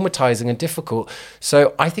traumatising and difficult.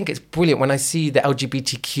 So I think it's brilliant when I see the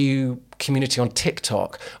LGBTQ community on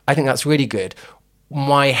TikTok. I think that's really good.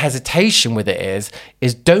 My hesitation with it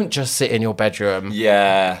is don't just sit in your bedroom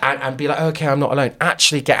and be like, okay, I'm not alone.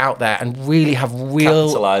 Actually get out there and really have real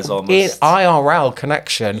capitalise on this IRL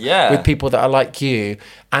connection with people that are like you.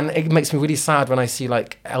 And it makes me really sad when I see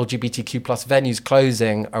like LGBTQ plus venues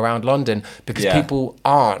closing around London because people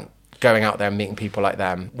aren't going out there and meeting people like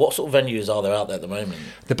them. What sort of venues are there out there at the moment?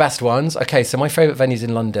 The best ones? Okay, so my favourite venues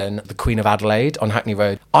in London, the Queen of Adelaide on Hackney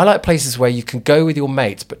Road. I like places where you can go with your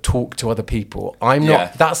mates but talk to other people. I'm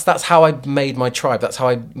not... That's how I made my tribe. That's how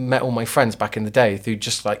I met all my friends back in the day, through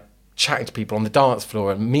just like chatting to people on the dance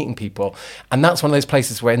floor and meeting people. And that's one of those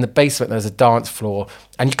places where in the basement there's a dance floor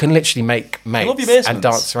and you can literally make mates and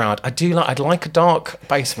dance around. I'd like a dark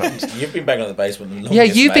basement. You've been banging on the basement.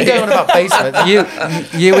 You've been going on about basements.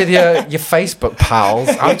 You with your Facebook pals.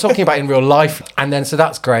 I'm talking about in real life. And then, so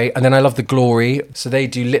that's great. And then I love the Glory. So they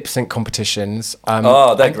do lip sync competitions.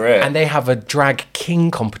 They're great. And they have a drag king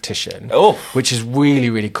competition, which is really,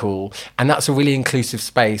 really cool. And that's a really inclusive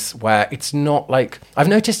space where it's not like... I've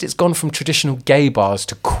noticed it's gone from traditional gay bars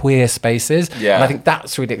to queer spaces. Yeah. And I think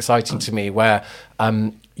that's really exciting to me, where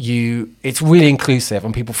it's really inclusive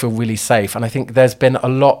and people feel really safe. And I think there's been a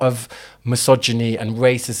lot of misogyny and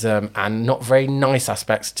racism and not very nice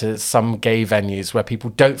aspects to some gay venues where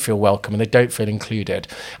people don't feel welcome and they don't feel included.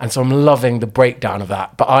 And so I'm loving the breakdown of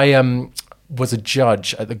that. But I was a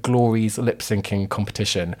judge at the Glory's lip syncing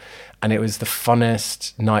competition, and it was the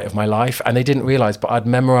funnest night of my life. And they didn't realise, but I'd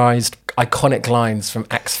memorised iconic lines from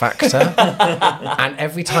X Factor. And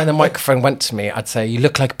every time the microphone went to me, I'd say, you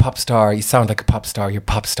look like a pop star, you sound like a pop star, you're a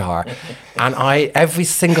pop star. And every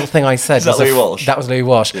single thing I said... That Louis Walsh? That was Louis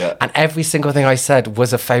Walsh. Yeah. And every single thing I said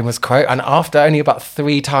was a famous quote. And after only about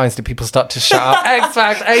 3 times did people start to shout out, X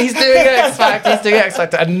Factor, he's doing X Factor, he's doing X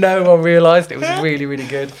Factor. And no one realised. It was really, really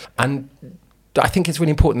good. And I think it's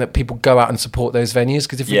really important that people go out and support those venues,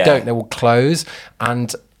 because if you don't, they will close.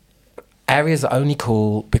 And areas are only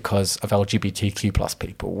cool because of LGBTQ plus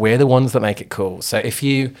people. We're the ones that make it cool. So if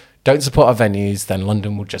you don't support our venues, then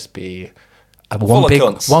London will just be one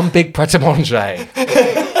big pret-a-manger.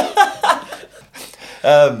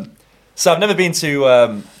 So I've never been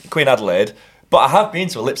to Queen Adelaide, but I have been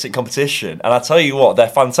to a lip sync competition, and I tell you what, they're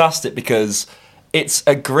fantastic because it's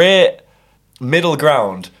a great middle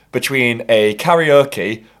ground between a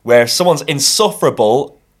karaoke where if someone's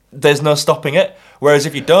insufferable, there's no stopping it. Whereas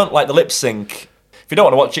if you don't like the lip sync, if you don't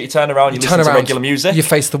want to watch it, you turn around, you listen to regular music. You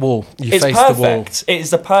face the wall. It's perfect. It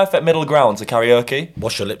is the perfect middle ground to karaoke.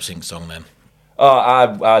 What's your lip sync song then? Oh,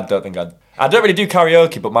 I don't think I don't really do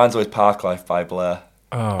karaoke, but mine's always Park Life by Blair.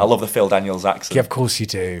 Oh. I love the Phil Daniels accent. Yeah, of course you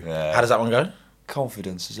do. Yeah. How does that one go?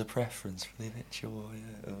 Confidence is a preference for the joy.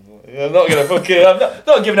 I'm not gonna I'm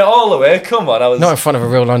not giving it all away. Come on, not in front of a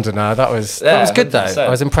real Londoner. That was good though. 100%. I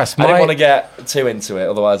was impressed. I didn't want to get too into it,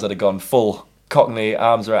 otherwise I'd have gone full Cockney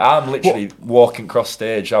arms around. I'm literally walking across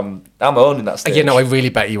stage. I'm owning that stage. Yeah, no, I really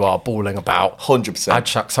bet you are bawling about. 100%. I'd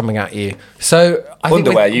chuck something at you. So I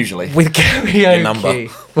underwear think usually with karaoke.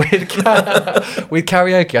 With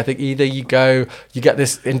karaoke, I think either you get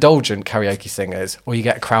this indulgent karaoke singers, or you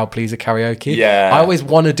get crowd pleaser karaoke. Yeah. I always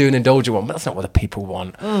want to do an indulgent one, but that's not what the people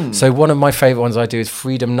want. So one of my favourite ones I do is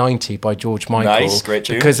Freedom 90 by George Michael. Nice, great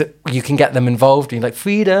tune. Because you can get them involved. And you're like,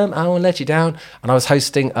 freedom, I won't let you down. And I was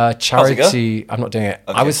hosting a charity. I'm not doing it.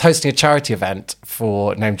 Okay. I was hosting a charity event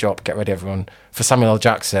for name drop. Get ready, everyone, for Samuel L.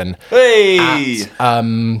 Jackson. Hey.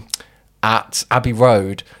 At Abbey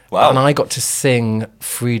Road. Wow. And I got to sing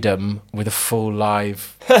Freedom with a full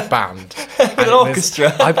live band. With an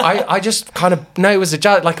orchestra. I just kind of, no, it was a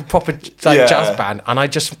proper jazz band. And I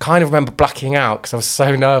just kind of remember blacking out because I was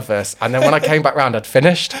so nervous. And then when I came back round, I'd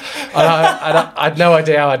finished. And I had no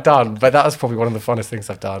idea how I'd done. But that was probably one of the funnest things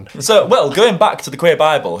I've done. So, going back to the Queer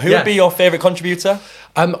Bible, who would be your favourite contributor?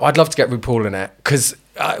 I'd love to get RuPaul in it. Because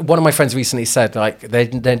one of my friends recently said, like, they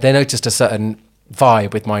noticed a certain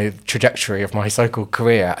vibe with my trajectory of my so-called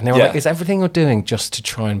career, and they were like, is everything you're doing just to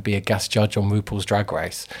try and be a guest judge on RuPaul's Drag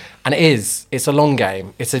Race? And it's a long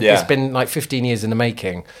game. It's been like 15 years in the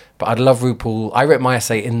making, but I'd love RuPaul. I wrote my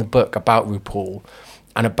essay in the book about RuPaul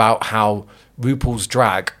and about how RuPaul's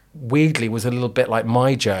drag weirdly was a little bit like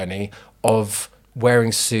my journey of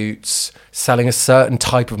wearing suits, selling a certain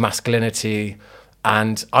type of masculinity.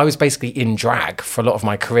 And I was basically in drag for a lot of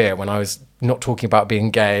my career when I was not talking about being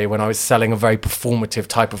gay, when I was selling a very performative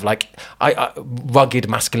type of rugged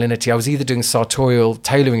masculinity. I was either doing sartorial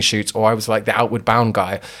tailoring shoots or I was like the outward bound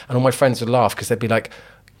guy. And all my friends would laugh because they'd be like,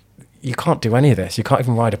 you can't do any of this. You can't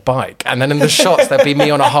even ride a bike. And then in the shots, there'd be me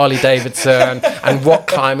on a Harley Davidson and rock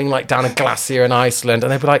climbing like down a glacier in Iceland.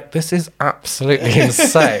 And they'd be like, this is absolutely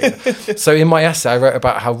insane. So in my essay, I wrote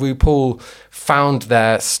about how RuPaul found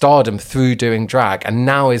their stardom through doing drag and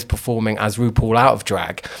now is performing as RuPaul out of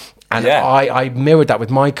drag. And I mirrored that with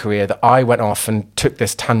my career, that I went off and took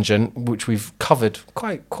this tangent, which we've covered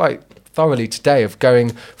quite thoroughly today, of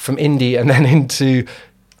going from indie and then into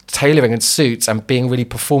tailoring and suits and being really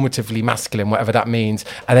performatively masculine, whatever that means,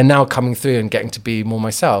 and then now coming through and getting to be more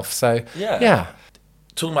myself. So yeah.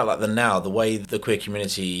 Talking about the way the queer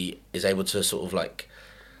community is able to sort of like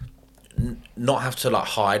not have to like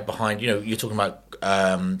hide behind, you're talking about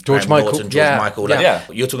George Michael.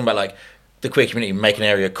 You're talking about like the queer community make an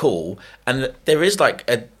area cool, and there is like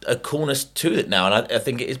a coolness to it now, and I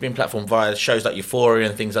think it is being platformed via shows like Euphoria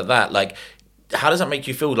and things like that. Like, how does that make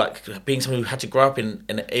you feel, like being someone who had to grow up in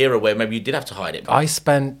an era where maybe you did have to hide it? I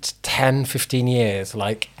spent 10, 15 years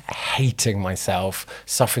like hating myself,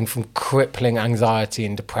 suffering from crippling anxiety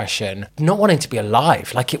and depression, not wanting to be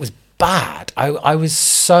alive. Like, it was bad. I was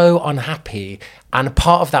so unhappy, and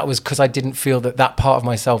part of that was because I didn't feel that part of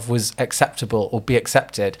myself was acceptable or be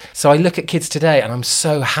accepted. So I look at kids today and I'm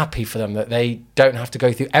so happy for them that they don't have to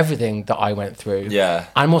go through everything that I went through. Yeah.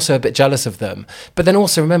 I'm also a bit jealous of them. But then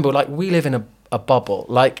also remember, like, we live in a bubble.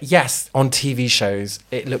 Like, yes, on TV shows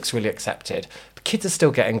it looks really accepted, but kids are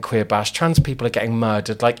still getting queer bashed, trans people are getting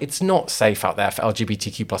murdered. Like, it's not safe out there for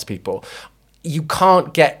LGBTQ plus people. You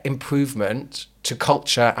can't get improvement to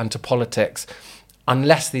culture and to politics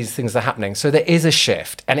unless these things are happening. So there is a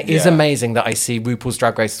shift, and it is amazing that I see RuPaul's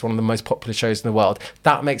Drag Race is one of the most popular shows in the world.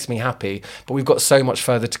 That makes me happy, but we've got so much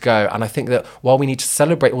further to go. And I think that while we need to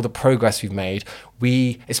celebrate all the progress we've made,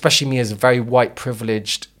 especially me as a very white,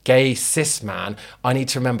 privileged, gay, cis man, I need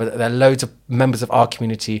to remember that there are loads of members of our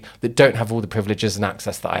community that don't have all the privileges and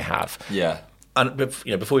access that I have. Yeah. And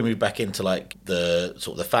before we move back into like the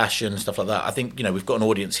sort of the fashion stuff like that, I think we've got an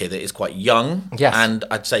audience here that is quite young, yes, and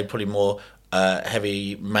I'd say probably more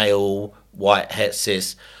heavy male, white, het,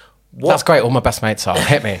 cis. That's great. All my best mates are.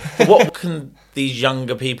 Hit me. What can these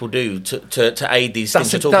younger people do to aid these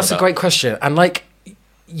things you're talking about? That's a great question. And like,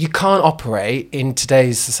 you can't operate in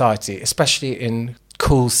today's society, especially in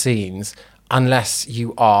cool scenes, unless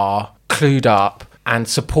you are clued up and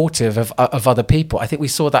supportive of other people. I think we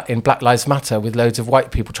saw that in Black Lives Matter with loads of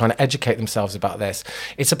white people trying to educate themselves about this.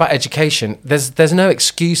 It's about education. There's no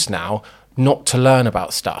excuse now not to learn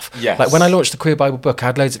about stuff. Yes. Like when I launched the Queer Bible book, I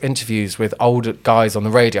had loads of interviews with older guys on the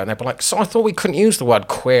radio, and they'd be like, so I thought we couldn't use the word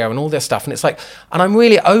queer and all this stuff. And it's like, and I'm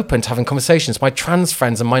really open to having conversations. My trans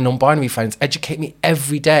friends and my non-binary friends educate me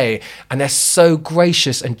every day, and they're so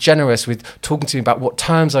gracious and generous with talking to me about what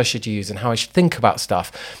terms I should use and how I should think about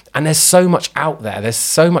stuff. And there's so much out there. There's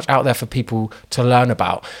so much out there for people to learn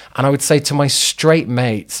about. And I would say to my straight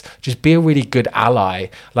mates, just be a really good ally.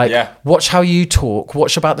 Like, watch how you talk,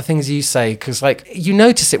 watch about the things you say, because like you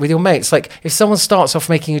notice it with your mates. Like if someone starts off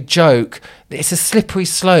making a joke, it's a slippery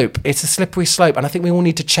slope. And I think we all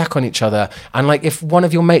need to check on each other. And like if one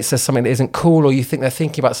of your mates says something that isn't cool, or you think they're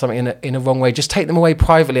thinking about something in a wrong way, just take them away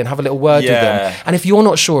privately and have a little word with them. And if you're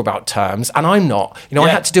not sure about terms, and I'm not, I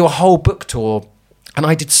had to do a whole book tour. And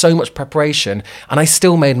I did so much preparation, and I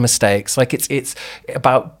still made mistakes. Like it's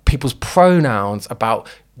about people's pronouns, about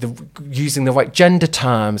using the right gender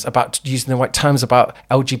terms, about using the right terms about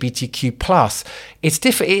LGBTQ+. It's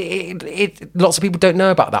different. Lots of people don't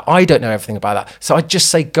know about that. I don't know everything about that. So I just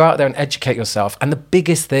say go out there and educate yourself. And the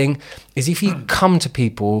biggest thing is if you come to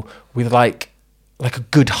people with like a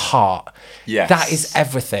good heart. Yes. That is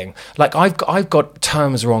everything. Like I've got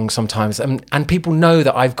terms wrong sometimes, and people know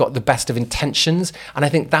that I've got the best of intentions, and I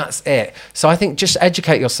think that's it. So I think just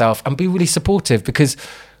educate yourself and be really supportive, because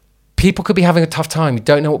people could be having a tough time. You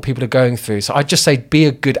don't know what people are going through. So I'd just say be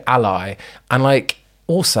a good ally. And like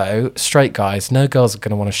also straight guys, no girls are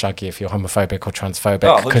going to want to shag you if you're homophobic or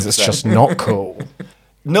transphobic, because it's just not cool.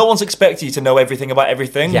 No one's expecting you to know everything about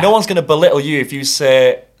everything. No one's going to belittle you if you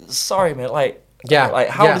say, sorry mate, like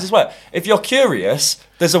how does this work? If you're curious,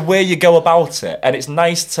 there's a way you go about it, and it's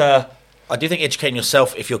nice to. I do think educating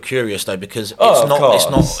yourself if you're curious though, because it's not on the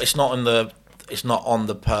person. It's not on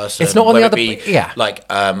the other.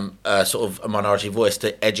 Like sort of a minority voice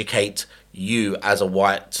to educate you as a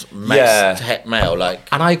white male. Like,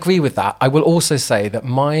 and I agree with that. I will also say that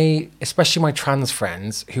especially my trans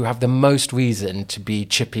friends who have the most reason to be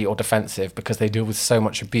chippy or defensive because they deal with so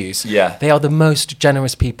much abuse. They are the most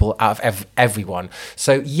generous people out of everyone.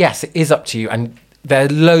 So yes, it is up to you, and there are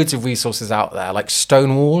loads of resources out there. Like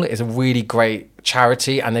Stonewall is a really great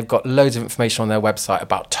charity, and they've got loads of information on their website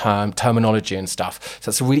about terminology and stuff. So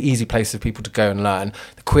it's a really easy place for people to go and learn.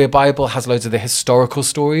 The Queer Bible has loads of the historical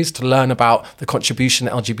stories to learn about the contribution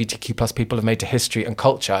that LGBTQ+ people have made to history and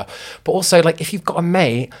culture. But also, like, if you've got a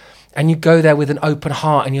mate and you go there with an open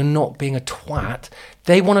heart and you're not being a twat,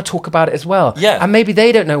 they want to talk about it as well. And maybe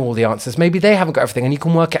they don't know all the answers. Maybe they haven't got everything, and you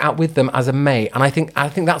can work it out with them as a mate. And I think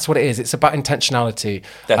that's what it is. It's about intentionality.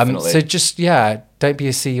 Definitely. So just, don't be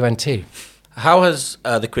a CUNT. How has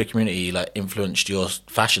the queer community influenced your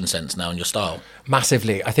fashion sense now and your style?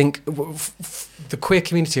 Massively. I think the queer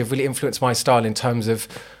community have really influenced my style in terms of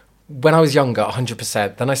when I was younger,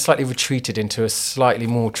 100%. Then I slightly retreated into a slightly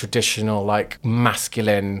more traditional, like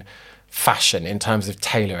masculine fashion in terms of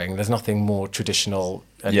tailoring. There's nothing more traditional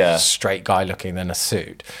and straight guy looking than a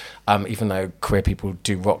suit, even though queer people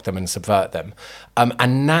do rock them and subvert them.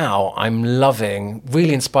 And now I'm loving,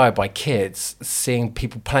 really inspired by kids, seeing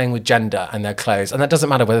people playing with gender and their clothes. And that doesn't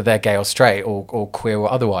matter whether they're gay or straight or queer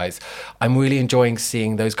or otherwise. I'm really enjoying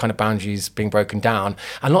seeing those kind of boundaries being broken down.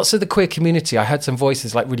 And lots of the queer community, I heard some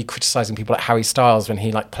voices like really criticizing people like Harry Styles when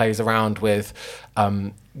he like plays around with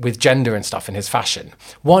gender and stuff in his fashion.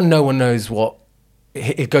 One, no one knows what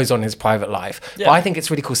it goes on in his private life. But I think it's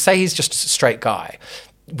really cool. Say he's just a straight guy,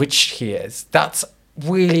 which he is. That's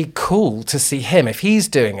really cool to see him. If he's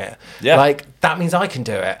doing it, like that means I can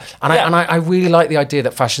do it. And I really like the idea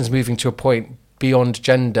that fashion's moving to a point beyond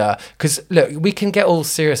gender, because look, we can get all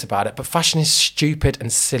serious about it, but fashion is stupid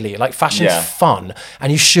and silly. Like fashion's fun,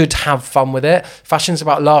 and you should have fun with it. Fashion's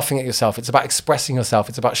about laughing at yourself, it's about expressing yourself,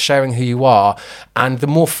 it's about sharing who you are, and the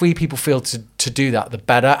more free people feel to do that, the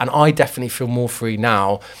better. And I definitely feel more free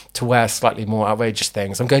now to wear slightly more outrageous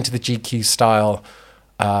things. I'm going to the GQ style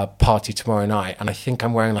party tomorrow night, and I think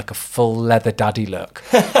I'm wearing like a full leather daddy look,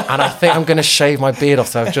 and I think I'm going to shave my beard off,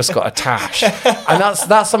 so I've just got a tash, and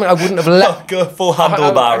that's something I wouldn't have let go full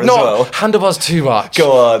handlebar as well. Handlebar's too much.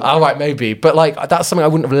 Go on. All right, maybe, but like that's something I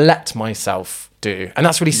wouldn't have let myself do, and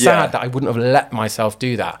that's really sad that I wouldn't have let myself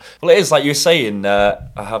do that. Well, it is like you were saying. I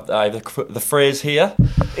have the phrase here.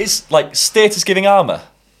 It's like status giving armor.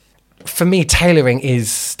 for me, tailoring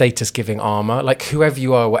is status-giving armor. Like whoever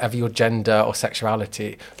you are, whatever your gender or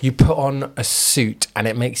sexuality, you put on a suit and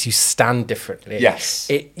it makes you stand differently.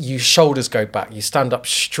 Yes. Your shoulders go back. You stand up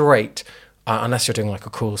straight, unless you're doing like a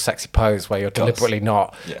cool, sexy pose where you're deliberately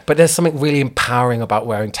not. Yeah. But there's something really empowering about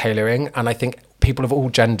wearing tailoring, and I think people of all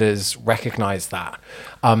genders recognise that.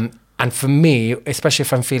 And for me, especially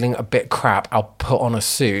if I'm feeling a bit crap, I'll put on a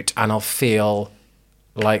suit and I'll feel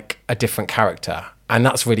like a different character. And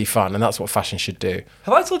that's really fun, and that's what fashion should do.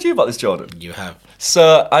 Have I told you about this, Jordan? You have.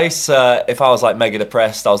 So I used to, if I was like mega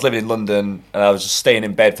depressed, I was living in London and I was just staying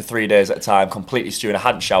in bed for 3 days at a time, completely stewing. I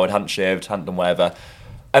hadn't showered, hadn't shaved, hadn't done whatever.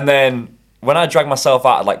 And then when I dragged myself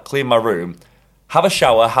out, I'd like clean my room, have a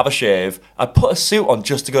shower, have a shave, I'd put a suit on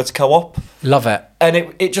just to go to Co-op. Love it.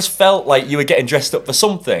 And it just felt like you were getting dressed up for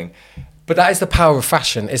something. But that is the power of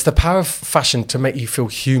fashion. It's the power of fashion to make you feel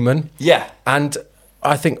human. Yeah. And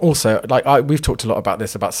I think also, we've talked a lot about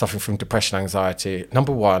this, about suffering from depression, anxiety.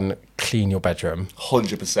 Number one, clean your bedroom.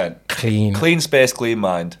 100%. Clean space, clean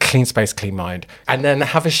mind. Clean space, clean mind. And then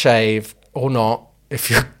have a shave, or not, if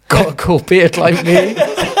you've got a cool beard like me.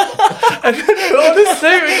 And then put on a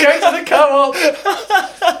suit and go to the Co-op.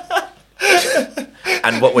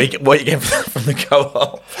 And what are you getting from the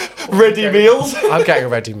Co-op? Ready meals. I'm getting a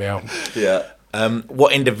ready meal. Yeah.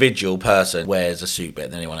 What individual person wears a suit better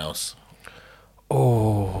than anyone else?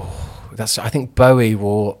 Oh, I think Bowie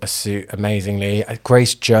wore a suit amazingly.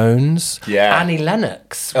 Grace Jones. Yeah. Annie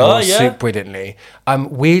Lennox wore a suit brilliantly.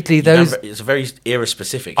 Weirdly, those... It's very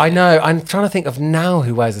era-specific. I know. I'm trying to think of now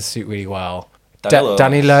who wears a suit really well.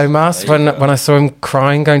 Danny Lomas. Lomas, when I saw him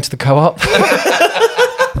crying going to the Co-op.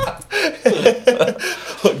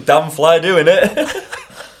 Damn fly doing it.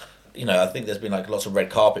 You know, I think there's been like lots of red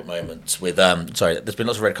carpet moments with there's been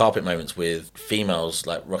lots of red carpet moments with females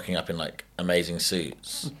like rocking up in like amazing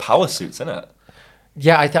suits. Power suits, isn't it?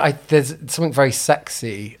 Yeah, there's something very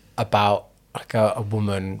sexy about like a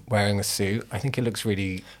woman wearing a suit. I think it looks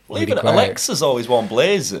really, really even great. Alexa's always worn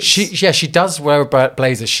blazers. She does wear a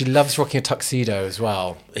blazer. She loves rocking a tuxedo as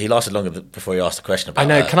well. He lasted longer before he asked a question about I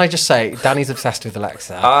know. that. Can I just say, Danny's obsessed with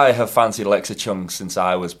Alexa. I have fancied Alexa Chung since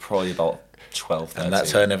I was probably about 12, 13. And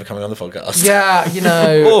that's her never coming on the podcast. Yeah, you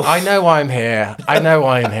know, I know why I'm here.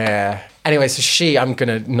 Anyway, so I'm going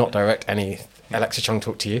to not direct any Alexa Chung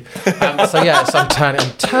talk to you. So I'm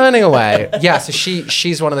turning away. Yeah, so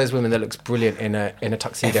she's one of those women that looks brilliant in a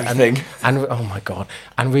tuxedo. Everything. And oh my God,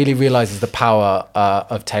 and really realises the power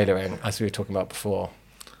of tailoring, as we were talking about before.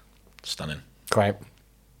 Stunning. Great.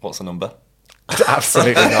 What's the number?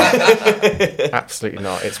 Absolutely not. Absolutely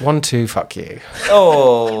not. It's 1, 2, fuck you.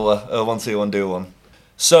 1, 2, 1, do 1.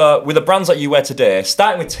 So, with the brands that you wear today,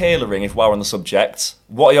 starting with tailoring, if we're on the subject,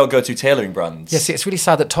 what are your go-to tailoring brands? Yeah, see, it's really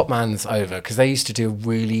sad that Topman's over, because they used to do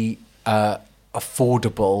really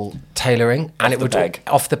affordable tailoring, and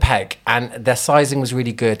off the peg, and their sizing was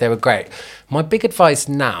really good. They were great. My big advice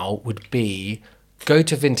now would be go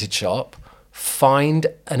to a vintage shop, find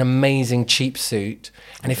an amazing cheap suit,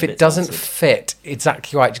 and if it doesn't fit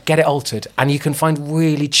exactly right, get it altered. And you can find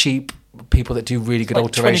really cheap people that do really good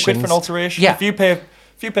alterations. 20 quid for an alteration? Yeah. If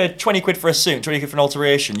you pay 20 quid for a suit, 20 quid for an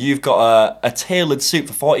alteration, you've got a tailored suit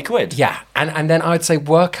for 40 quid. Yeah, and then I'd say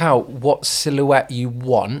work out what silhouette you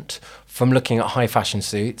want from looking at high fashion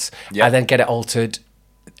suits, and then get it altered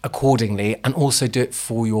accordingly, and also do it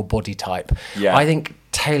for your body type. Yeah. I think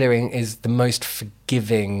tailoring is the most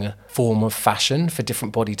forgiving form of fashion for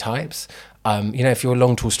different body types. If you're a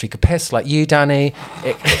long, tall streak of piss like you, Danny...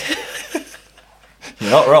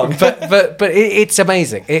 You're not wrong. but it's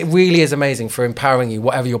amazing. It really is amazing for empowering you,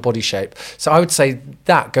 whatever your body shape. So I would say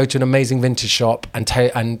go to an amazing vintage shop and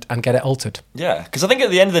get it altered. Yeah, because I think at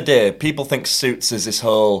the end of the day, people think suits is this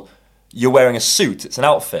whole, you're wearing a suit, it's an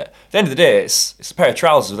outfit. At the end of the day, it's a pair of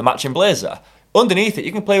trousers with a matching blazer. Underneath it,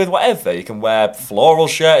 you can play with whatever. You can wear floral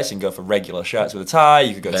shirts, you can go for regular shirts with a tie,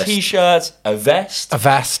 you could go T-shirts, a vest.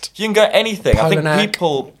 You can go anything.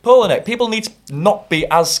 Polo neck. People need to not be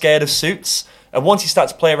as scared of suits. And once you start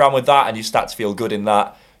to play around with that and you start to feel good in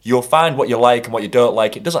that, you'll find what you like and what you don't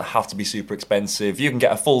like. It doesn't have to be super expensive. You can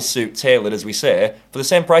get a full suit tailored, as we say, for the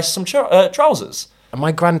same price as some trousers. And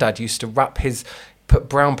my granddad used to put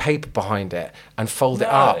brown paper behind it and fold it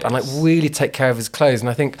up and really take care of his clothes. And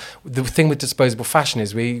I think the thing with disposable fashion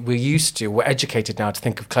is we're educated now to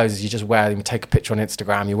think of clothes as you just wear them, you take a picture on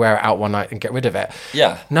Instagram, you wear it out one night and get rid of it.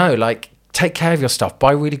 Yeah. No, take care of your stuff,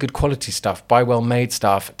 buy really good quality stuff, buy well-made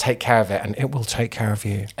stuff, take care of it, and it will take care of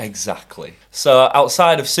you. Exactly. So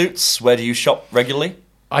outside of suits, where do you shop regularly?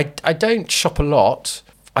 I don't shop a lot.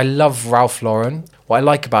 I love Ralph Lauren. What I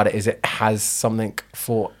like about it is it has something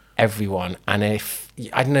for everyone. And if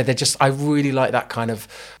I don't know, I really like that kind of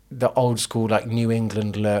the old school like New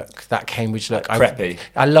England look, that Cambridge look. Preppy.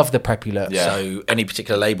 I love the preppy look. Yeah. So, any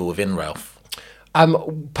particular label within Ralph?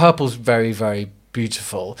 Purple's very, very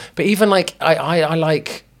beautiful. But even like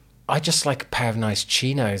I just like a pair of nice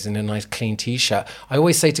chinos and a nice clean t-shirt. I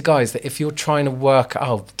always say to guys that if you're trying to work,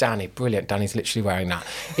 Danny, brilliant. Danny's literally wearing that.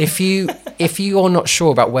 If you're not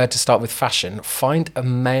sure about where to start with fashion, find a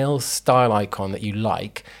male style icon that you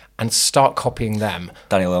like and start copying them.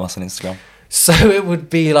 Daniel Lomas on Instagram. So it would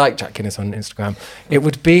be like Jack Guinness on Instagram. It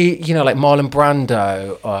would be, like Marlon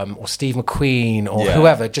Brando or Steve McQueen or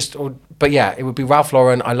whoever. But yeah, it would be Ralph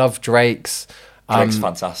Lauren. I love Drake's. Drake's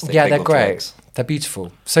fantastic. Yeah, Big they're love great. Drake's. They're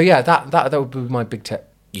beautiful. So yeah, that would be my big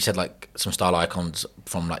tip. You said like some style icons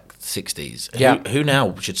from like the 60s. Yeah. Who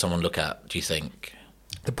now should someone look at, do you think?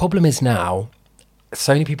 The problem is now,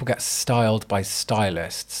 so many people get styled by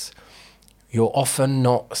stylists. You're often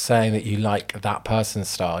not saying that you like that person's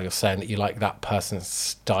style. You're saying that you like that person's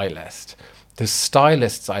stylist. The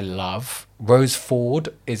stylists I love, Rose Ford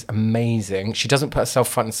is amazing. She doesn't put herself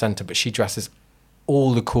front and center, but she dresses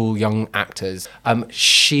all the cool young actors.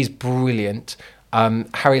 She's brilliant.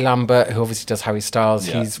 Harry Lambert, who obviously does Harry Styles,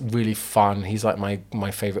 he's really fun. He's like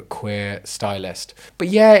my favorite queer stylist. But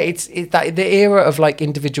yeah, it's that the era of like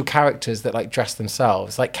individual characters that like dress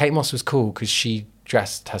themselves. Like Kate Moss was cool because she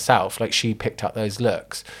dressed herself. Like she picked up those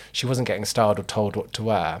looks. She wasn't getting styled or told what to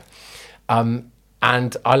wear.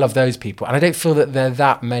 And I love those people. And I don't feel that there are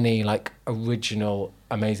that many like original,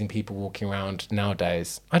 amazing people walking around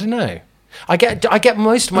nowadays. I don't know. I get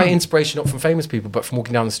most of my inspiration not from famous people, but from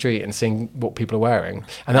walking down the street and seeing what people are wearing.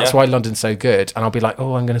 And that's why London's so good. And I'll be like,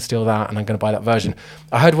 I'm going to steal that and I'm going to buy that version.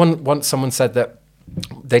 I heard once someone said that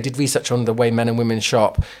they did research on the way men and women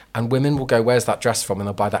shop, and women will go, where's that dress from? And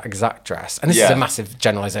they'll buy that exact dress. And this is a massive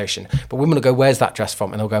generalization, but women will go, where's that dress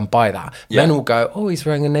from? And they'll go and buy that. Men will go, he's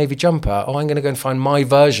wearing a navy jumper. I'm going to go and find my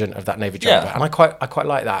version of that navy jumper. And I quite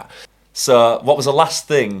like that. So what was the last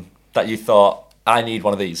thing that you thought, I need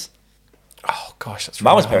one of these? Oh gosh, that's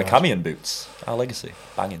Mine really was a pair of hard. Camion boots. Our legacy.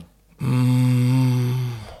 Banging.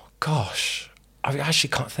 Gosh, I actually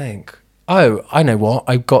can't think. Oh, I know what.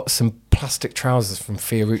 I got some plastic trousers from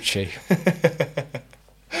Fiorucci.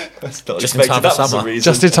 Just in time for summer.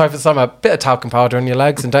 Just in time for summer. Bit of talcum powder on your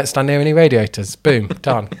legs and don't stand near any radiators. Boom,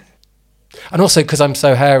 done. And also because I'm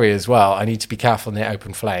so hairy as well, I need to be careful near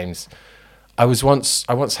open flames. I once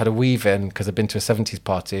had a weave in because I'd been to a 70s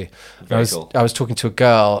party. I was talking to a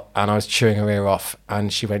girl and I was chewing her ear off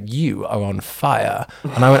and she went, "You are on fire."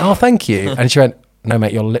 And I went, "Oh, thank you." And she went, "No,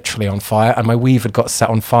 mate, you're literally on fire." And my weave had got set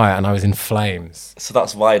on fire and I was in flames. So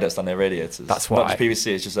that's why you don't stand near radiators. That's why. Not just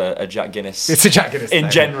PVC, it's just a Jack Guinness. It's a Jack Guinness in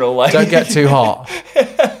thing. general. Like. Don't get too hot.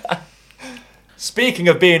 Speaking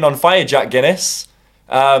of being on fire, Jack Guinness,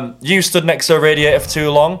 you stood next to a radiator for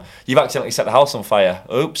too long. You've accidentally set the house on fire.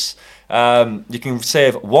 Oops. You can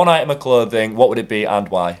save one item of clothing. What would it be and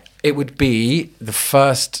why? It would be the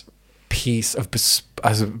first piece of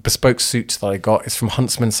bespoke suit that I got. It's from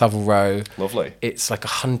Huntsman Savile Row. Lovely. It's like a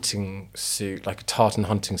hunting suit, like a tartan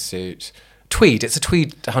hunting suit. Tweed. It's a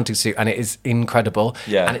tweed hunting suit and it is incredible.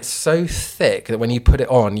 Yeah. And it's so thick that when you put it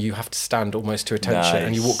on, you have to stand almost to attention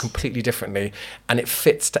and you walk completely differently. And it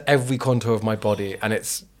fits to every contour of my body. And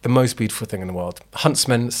it's the most beautiful thing in the world.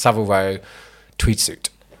 Huntsman Savile Row tweed suit.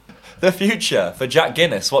 The future for Jack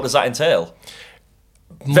Guinness, what does that entail?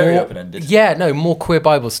 Very open-ended. Yeah, no, more queer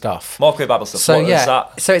Bible stuff. More queer Bible stuff. So what is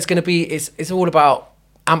that? So it's going to be, it's all about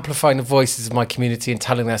amplifying the voices of my community and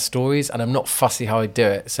telling their stories, and I'm not fussy how I do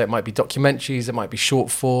it. So it might be documentaries, it might be short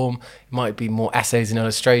form, it might be more essays and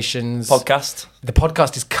illustrations. Podcast? The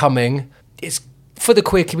podcast is coming. It's for the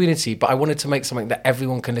queer community, but I wanted to make something that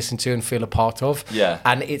everyone can listen to and feel a part of. Yeah.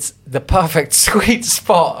 And it's the perfect sweet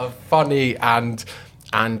spot of funny and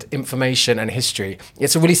information and history.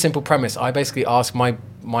 It's a really simple premise. I basically ask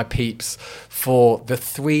my peeps for the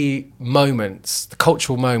 3 moments, the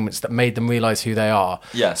cultural moments that made them realise who they are.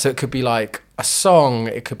 Yeah. So it could be like a song,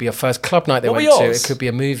 it could be a first club night they went to, it could be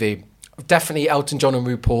a movie. Definitely Elton John and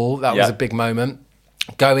RuPaul, that was a big moment.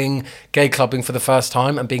 Going gay clubbing for the first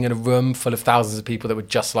time and being in a room full of thousands of people that were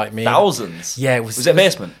just like me. Thousands? Yeah. It was it a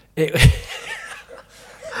basement?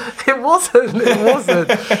 It wasn't.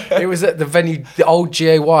 It was at the venue, the old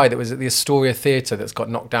GAY that was at the Astoria Theatre that's got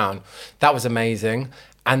knocked down. That was amazing.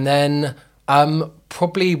 And then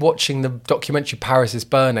probably watching the documentary Paris is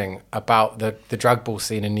Burning about the drag ball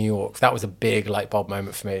scene in New York. That was a big light bulb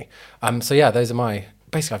moment for me. So yeah, those are my...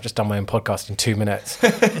 Basically, I've just done my own podcast in 2 minutes.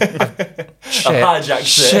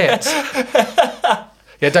 Shit.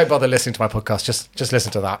 Yeah, don't bother listening to my podcast. Just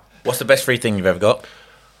listen to that. What's the best free thing you've ever got?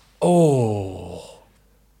 Oh...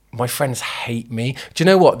 my friends hate me. Do you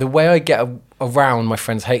know what? The way I get around my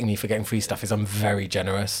friends hating me for getting free stuff is I'm very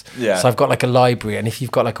generous. Yeah. So I've got like a library, and if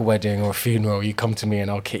you've got like a wedding or a funeral, you come to me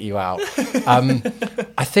and I'll kit you out.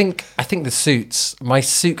 I think the suits, my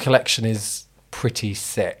suit collection is pretty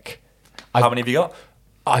sick. How many have you got?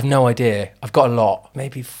 I've no idea. I've got a lot,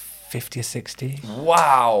 maybe 50 or 60.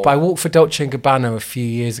 Wow. But I walked for Dolce & Gabbana a few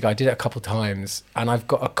years ago. I did it a couple of times, and I've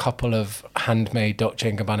got a couple of handmade Dolce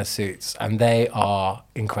 & Gabbana suits, and they are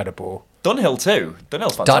incredible. Dunhill too.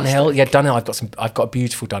 Dunhill's fantastic. Dunhill. I've got a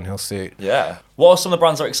beautiful Dunhill suit. Yeah. What are some of the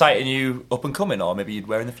brands that are exciting you up and coming, or maybe you'd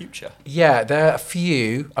wear in the future? Yeah, there are a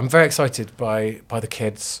few. I'm very excited by the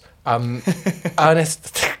kids.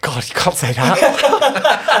 Ernest, God, you can't say that.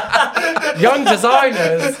 Young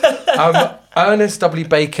designers. Ernest W.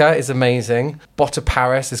 Baker is amazing. Botta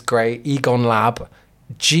Paris is great. Egon Lab.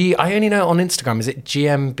 I only know it on Instagram. Is it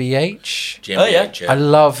GmbH? Oh, yeah. I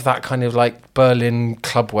love that kind of like Berlin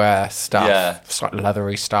clubwear stuff. Yeah. It's like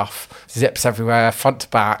leathery stuff. Zips everywhere, front to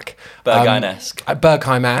back. Berghain-esque.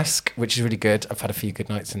 Berghain-esque, which is really good. I've had a few good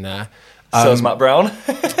nights in there. So's Matt Brown.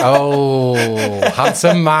 Oh,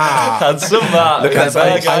 handsome Matt. Handsome Matt. Look at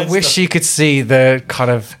I wish you could see the kind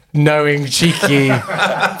of knowing, cheeky,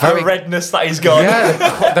 the redness that he's got.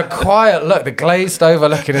 Yeah, the quiet look, the glazed over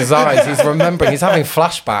look in his eyes. He's remembering. He's having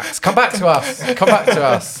flashbacks. Come back to us. Come back to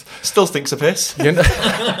us. Still stinks of piss. You know?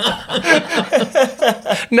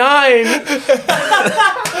 9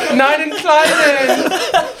 and climbing.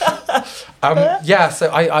 Yeah, so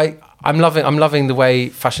I'm loving the way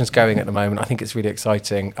fashion's going at the moment. I think it's really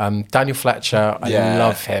exciting. Daniel Fletcher, I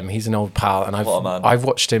love him. He's an old pal, and I've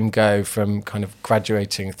watched him go from kind of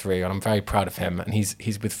graduating through, and I'm very proud of him. And he's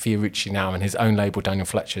with Fiorucci now, and his own label, Daniel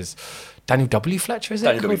Fletcher's. Daniel W. Fletcher, is it?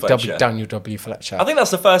 Daniel W. Fletcher. Daniel W. Fletcher. I think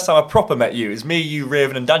that's the first time I proper met you. It's me, you,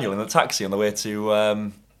 Raven, and Daniel in the taxi on the way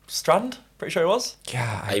to Strand. Pretty sure it was.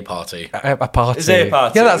 Yeah, a party. A party. Is it a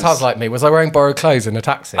party? Yeah, that sounds like me. Was I wearing borrowed clothes in a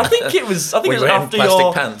taxi? I think it was. I think it was after plastic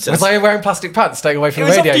your pants. Was I wearing plastic pants, staying away from It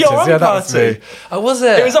was after radiators? your own Yeah, that was party. me. Oh, was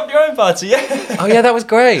it? It was after your own party. Yeah. Oh yeah, that was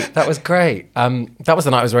great. That was great. That was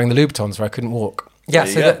the night I was wearing the Louboutins where I couldn't walk. Yeah,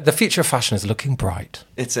 so the future of fashion is looking bright.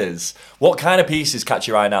 It is. What kind of pieces catch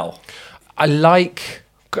your eye now? I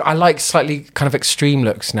like slightly kind of extreme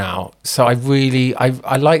looks now. So I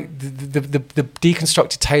like the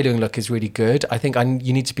deconstructed tailoring look is really good. I think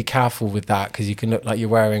you need to be careful with that because you can look like you're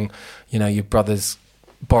wearing, your brother's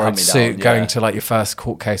borrowed suit going to like your first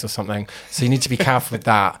court case or something. So you need to be careful with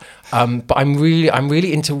that. But I'm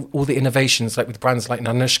really into all the innovations, like with brands like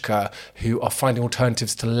Nanushka, who are finding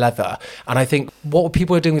alternatives to leather. And I think what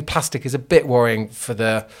people are doing with plastic is a bit worrying for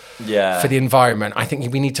the environment. I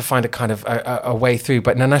think we need to find a kind of a way through.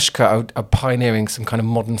 But Nanushka are pioneering some kind of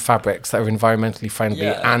modern fabrics that are environmentally friendly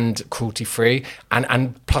and cruelty free,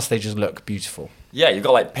 and plus they just look beautiful. Yeah, you've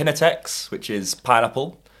got like Pinatex, which is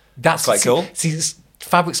pineapple. That's quite cool. See,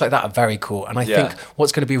 fabrics like that are very cool, and I think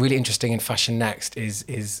what's going to be really interesting in fashion next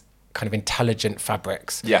is kind of intelligent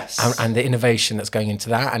fabrics. Yes. And the innovation that's going into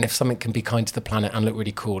that. And if something can be kind to the planet and look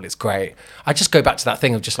really cool, it's great. I just go back to that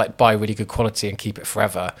thing of just like buy really good quality and keep it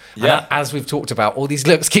forever. Yeah. And as we've talked about, all these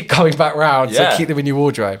looks keep coming back round, so keep them in your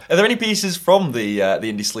wardrobe. Are there any pieces from the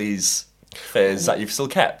Indie Sleaze phase that you've still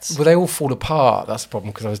kept? Well, they all fall apart. That's the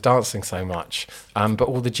problem because I was dancing so much. But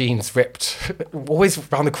all the jeans ripped, always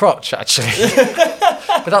around the crotch, actually.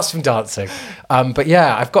 But that's from dancing. But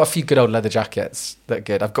yeah, I've got a few good old leather jackets that are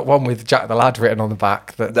good. I've got one with Jack the Lad written on the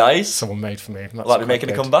back that someone made for me. Like me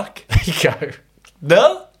making a comeback? There you go.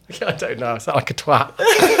 No? Yeah, I don't know. I sound like a twat.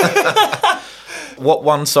 What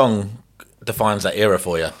one song defines that era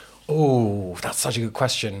for you? Oh, that's such a good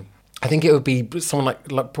question. I think it would be someone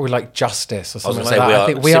probably like Justice or something like that. I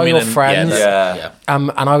think We Are Your Friends. Yeah.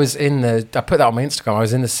 And I was I put that on my Instagram. I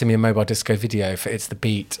was in the Simeon Mobile Disco video for It's the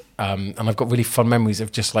Beat. And I've got really fond memories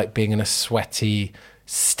of just like being in a sweaty,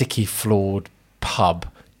 sticky floored pub,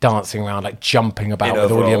 dancing around, like jumping about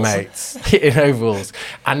with all your mates in overalls.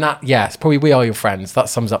 And that, it's probably We Are Your Friends. That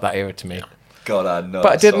sums up that era to me. God, I know.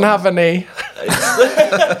 But I didn't have any.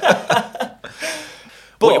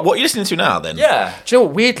 What are you listening to now then? Yeah. Do you know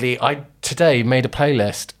what? Weirdly, I today made a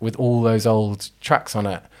playlist with all those old tracks on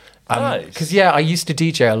it. Nice. Because I used to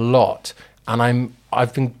DJ a lot, and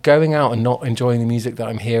I've been going out and not enjoying the music that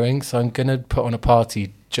I'm hearing. So I'm gonna put on a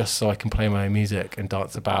party just so I can play my own music and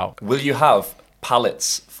dance about. Will you have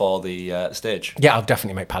palettes for the stage? Yeah, I'll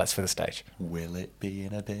definitely make palettes for the stage. Will it be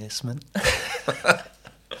in a basement?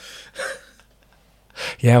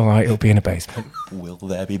 Yeah, right, it'll be in a basement. Will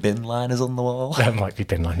there be bin liners on the wall? There might be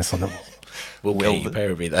bin liners on the wall. Will Katy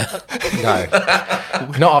Perry be there? No.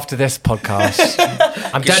 Not after this podcast.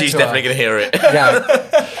 I'm dead She's to definitely her. going to hear it.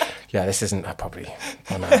 Yeah. Yeah, this isn't probably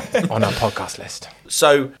on our podcast list.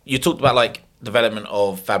 So you talked about like development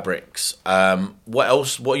of fabrics. What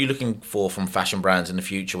else? What are you looking for from fashion brands in the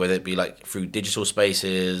future? Whether it be like through digital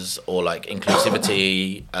spaces or like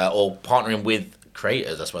inclusivity or partnering with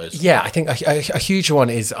creators, I suppose. Yeah, I think a huge one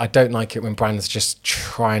is I don't like it when brands just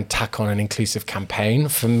try and tack on an inclusive campaign.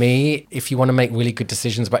 For me, if you want to make really good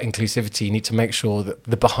decisions about inclusivity, you need to make sure that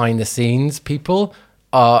the behind the scenes people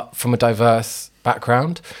are from a diverse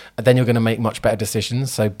background, and then you're going to make much better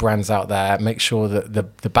decisions. So brands out there, make sure that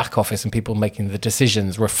the back office and people making the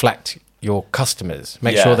decisions reflect your customers.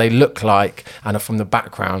 Make sure they look like and are from the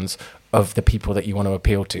backgrounds of the people that you want to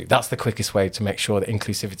appeal to. That's the quickest way to make sure that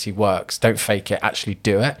inclusivity works. Don't fake it, actually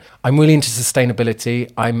do it. I'm really into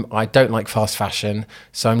sustainability. I don't like fast fashion,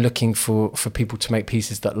 so I'm looking for people to make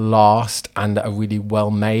pieces that last and that are really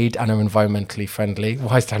well made and are environmentally friendly.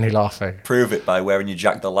 Why is Danny laughing? Prove it by wearing your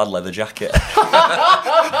Jack the Lad leather jacket.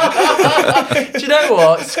 Do you know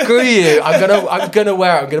what? Screw you. I'm gonna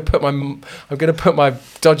wear it. I'm gonna put my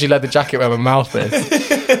dodgy leather jacket where my mouth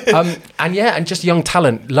is. And just young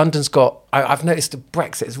talent. London's got. I've noticed that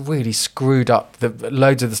Brexit has really screwed up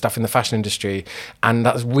loads of the stuff in the fashion industry, and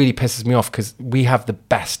that really pisses me off because we have the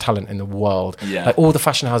best talent in the world. Yeah. Like all the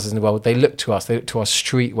fashion houses in the world, they look to us. They look to our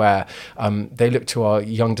streetwear. They look to our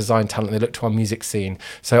young design talent. They look to our music scene.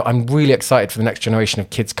 So I'm really excited for the next generation of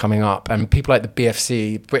kids coming up, and people like the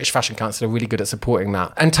BFC, British Fashion Council, are really good at supporting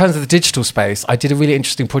that. In terms of the digital space, I did a really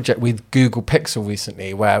interesting project with Google Pixel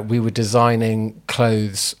recently where we were designing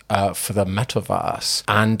clothes for the metaverse,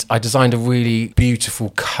 and I designed a really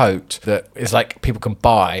beautiful coat that is like people can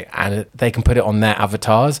buy and they can put it on their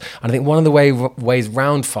avatars. And I think one of the ways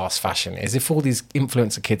round fast fashion is if all these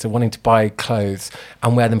influencer kids are wanting to buy clothes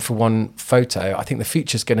and wear them for one photo, I think the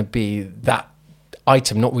future is going to be that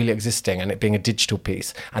item not really existing and it being a digital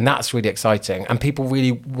piece, and that's really exciting. And people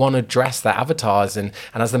really want to dress their avatars, and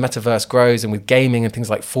as the metaverse grows and with gaming and things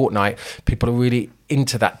like Fortnite, people are really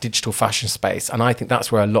into that digital fashion space, and I think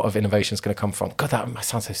that's where a lot of innovation is going to come from. God, that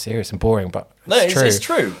sounds so serious and boring, but it's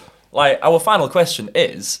true. Like, our final question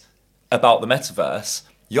is about the metaverse.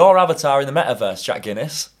 Your avatar in the metaverse, Jack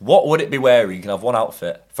Guinness, what would it be wearing? You can have one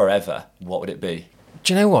outfit forever. What would it be?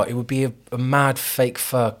 Do you know what? It would be a mad fake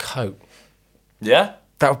fur coat. Yeah?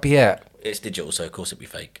 That would be it. It's digital, so of course it'd be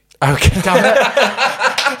fake. Okay, damn it.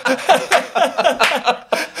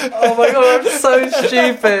 Oh my God, I'm so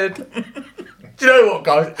stupid. Do you know what,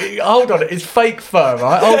 guys? Hold on, it's fake fur,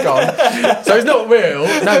 right? Hold on. So it's not real.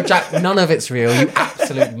 No, Jack, none of it's real. You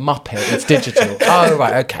absolute muppet. It's digital. Oh,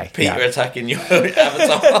 right, okay. Peter attacking your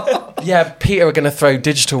avatar. Yeah, Peter are going to throw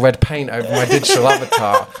digital red paint over my digital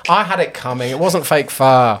avatar. I had it coming. It wasn't fake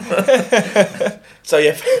fur. So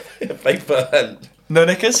yeah, fake fur. No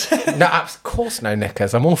knickers? No, of course no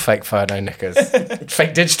knickers. I'm all fake fur, no knickers.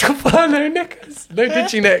 Fake digital fur, no knickers. No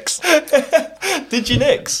digi-nicks.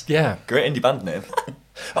 Digi-nicks? Yeah. Great indie band name.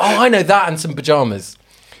 Oh, I know that, and some pyjamas.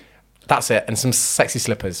 That's it, and some sexy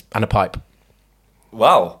slippers and a pipe.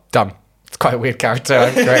 Wow. Done. It's quite a weird character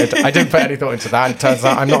I've created. I didn't put any thought into that, and it turns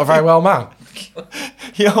out I'm not a very well man.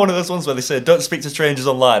 You're one of those ones where they say, don't speak to strangers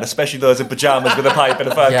online, especially those in pyjamas with a pipe and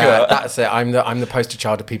a fur coat. That's it. I'm the poster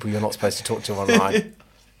child of people you're not supposed to talk to online.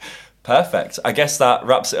 Perfect. I guess that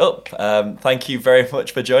wraps it up. Thank you very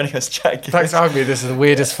much for joining us, Jack. Thanks for having me. This is the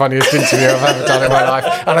weirdest, funniest interview I've ever done in my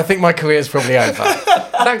life, and I think my career is probably over.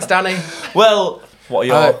 Thanks, Danny. Well, what are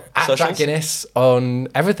your at socials? Jack Guinness on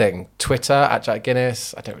everything. Twitter at Jack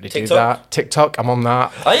Guinness. I don't really do that. TikTok, I'm on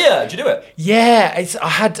that. Oh yeah, did you do it? Yeah,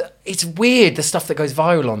 it's weird, the stuff that goes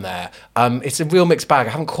viral on there. It's a real mixed bag.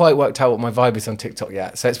 I haven't quite worked out what my vibe is on TikTok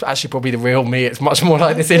yet, so it's actually probably the real me. It's much more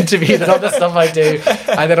like this interview than other stuff I do.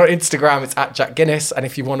 And then on Instagram, it's at Jack Guinness, and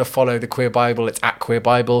if you want to follow the Queer Bible, it's at Queer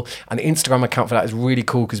Bible. And the Instagram account for that is really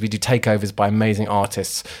cool because we do takeovers by amazing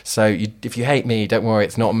artists. So if you hate me, don't worry,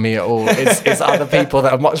 it's not me at all. It's other people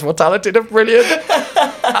that are much more talented and brilliant.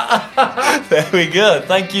 There we go.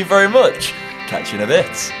 Thank you very much. Catch you in a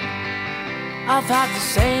bit. I've had the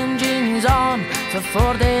same jeans on for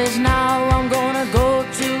 4 days now. I'm gonna go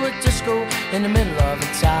to a disco in the middle of a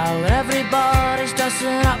town. Everybody's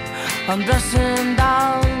dressing up, I'm dressing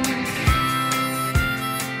down.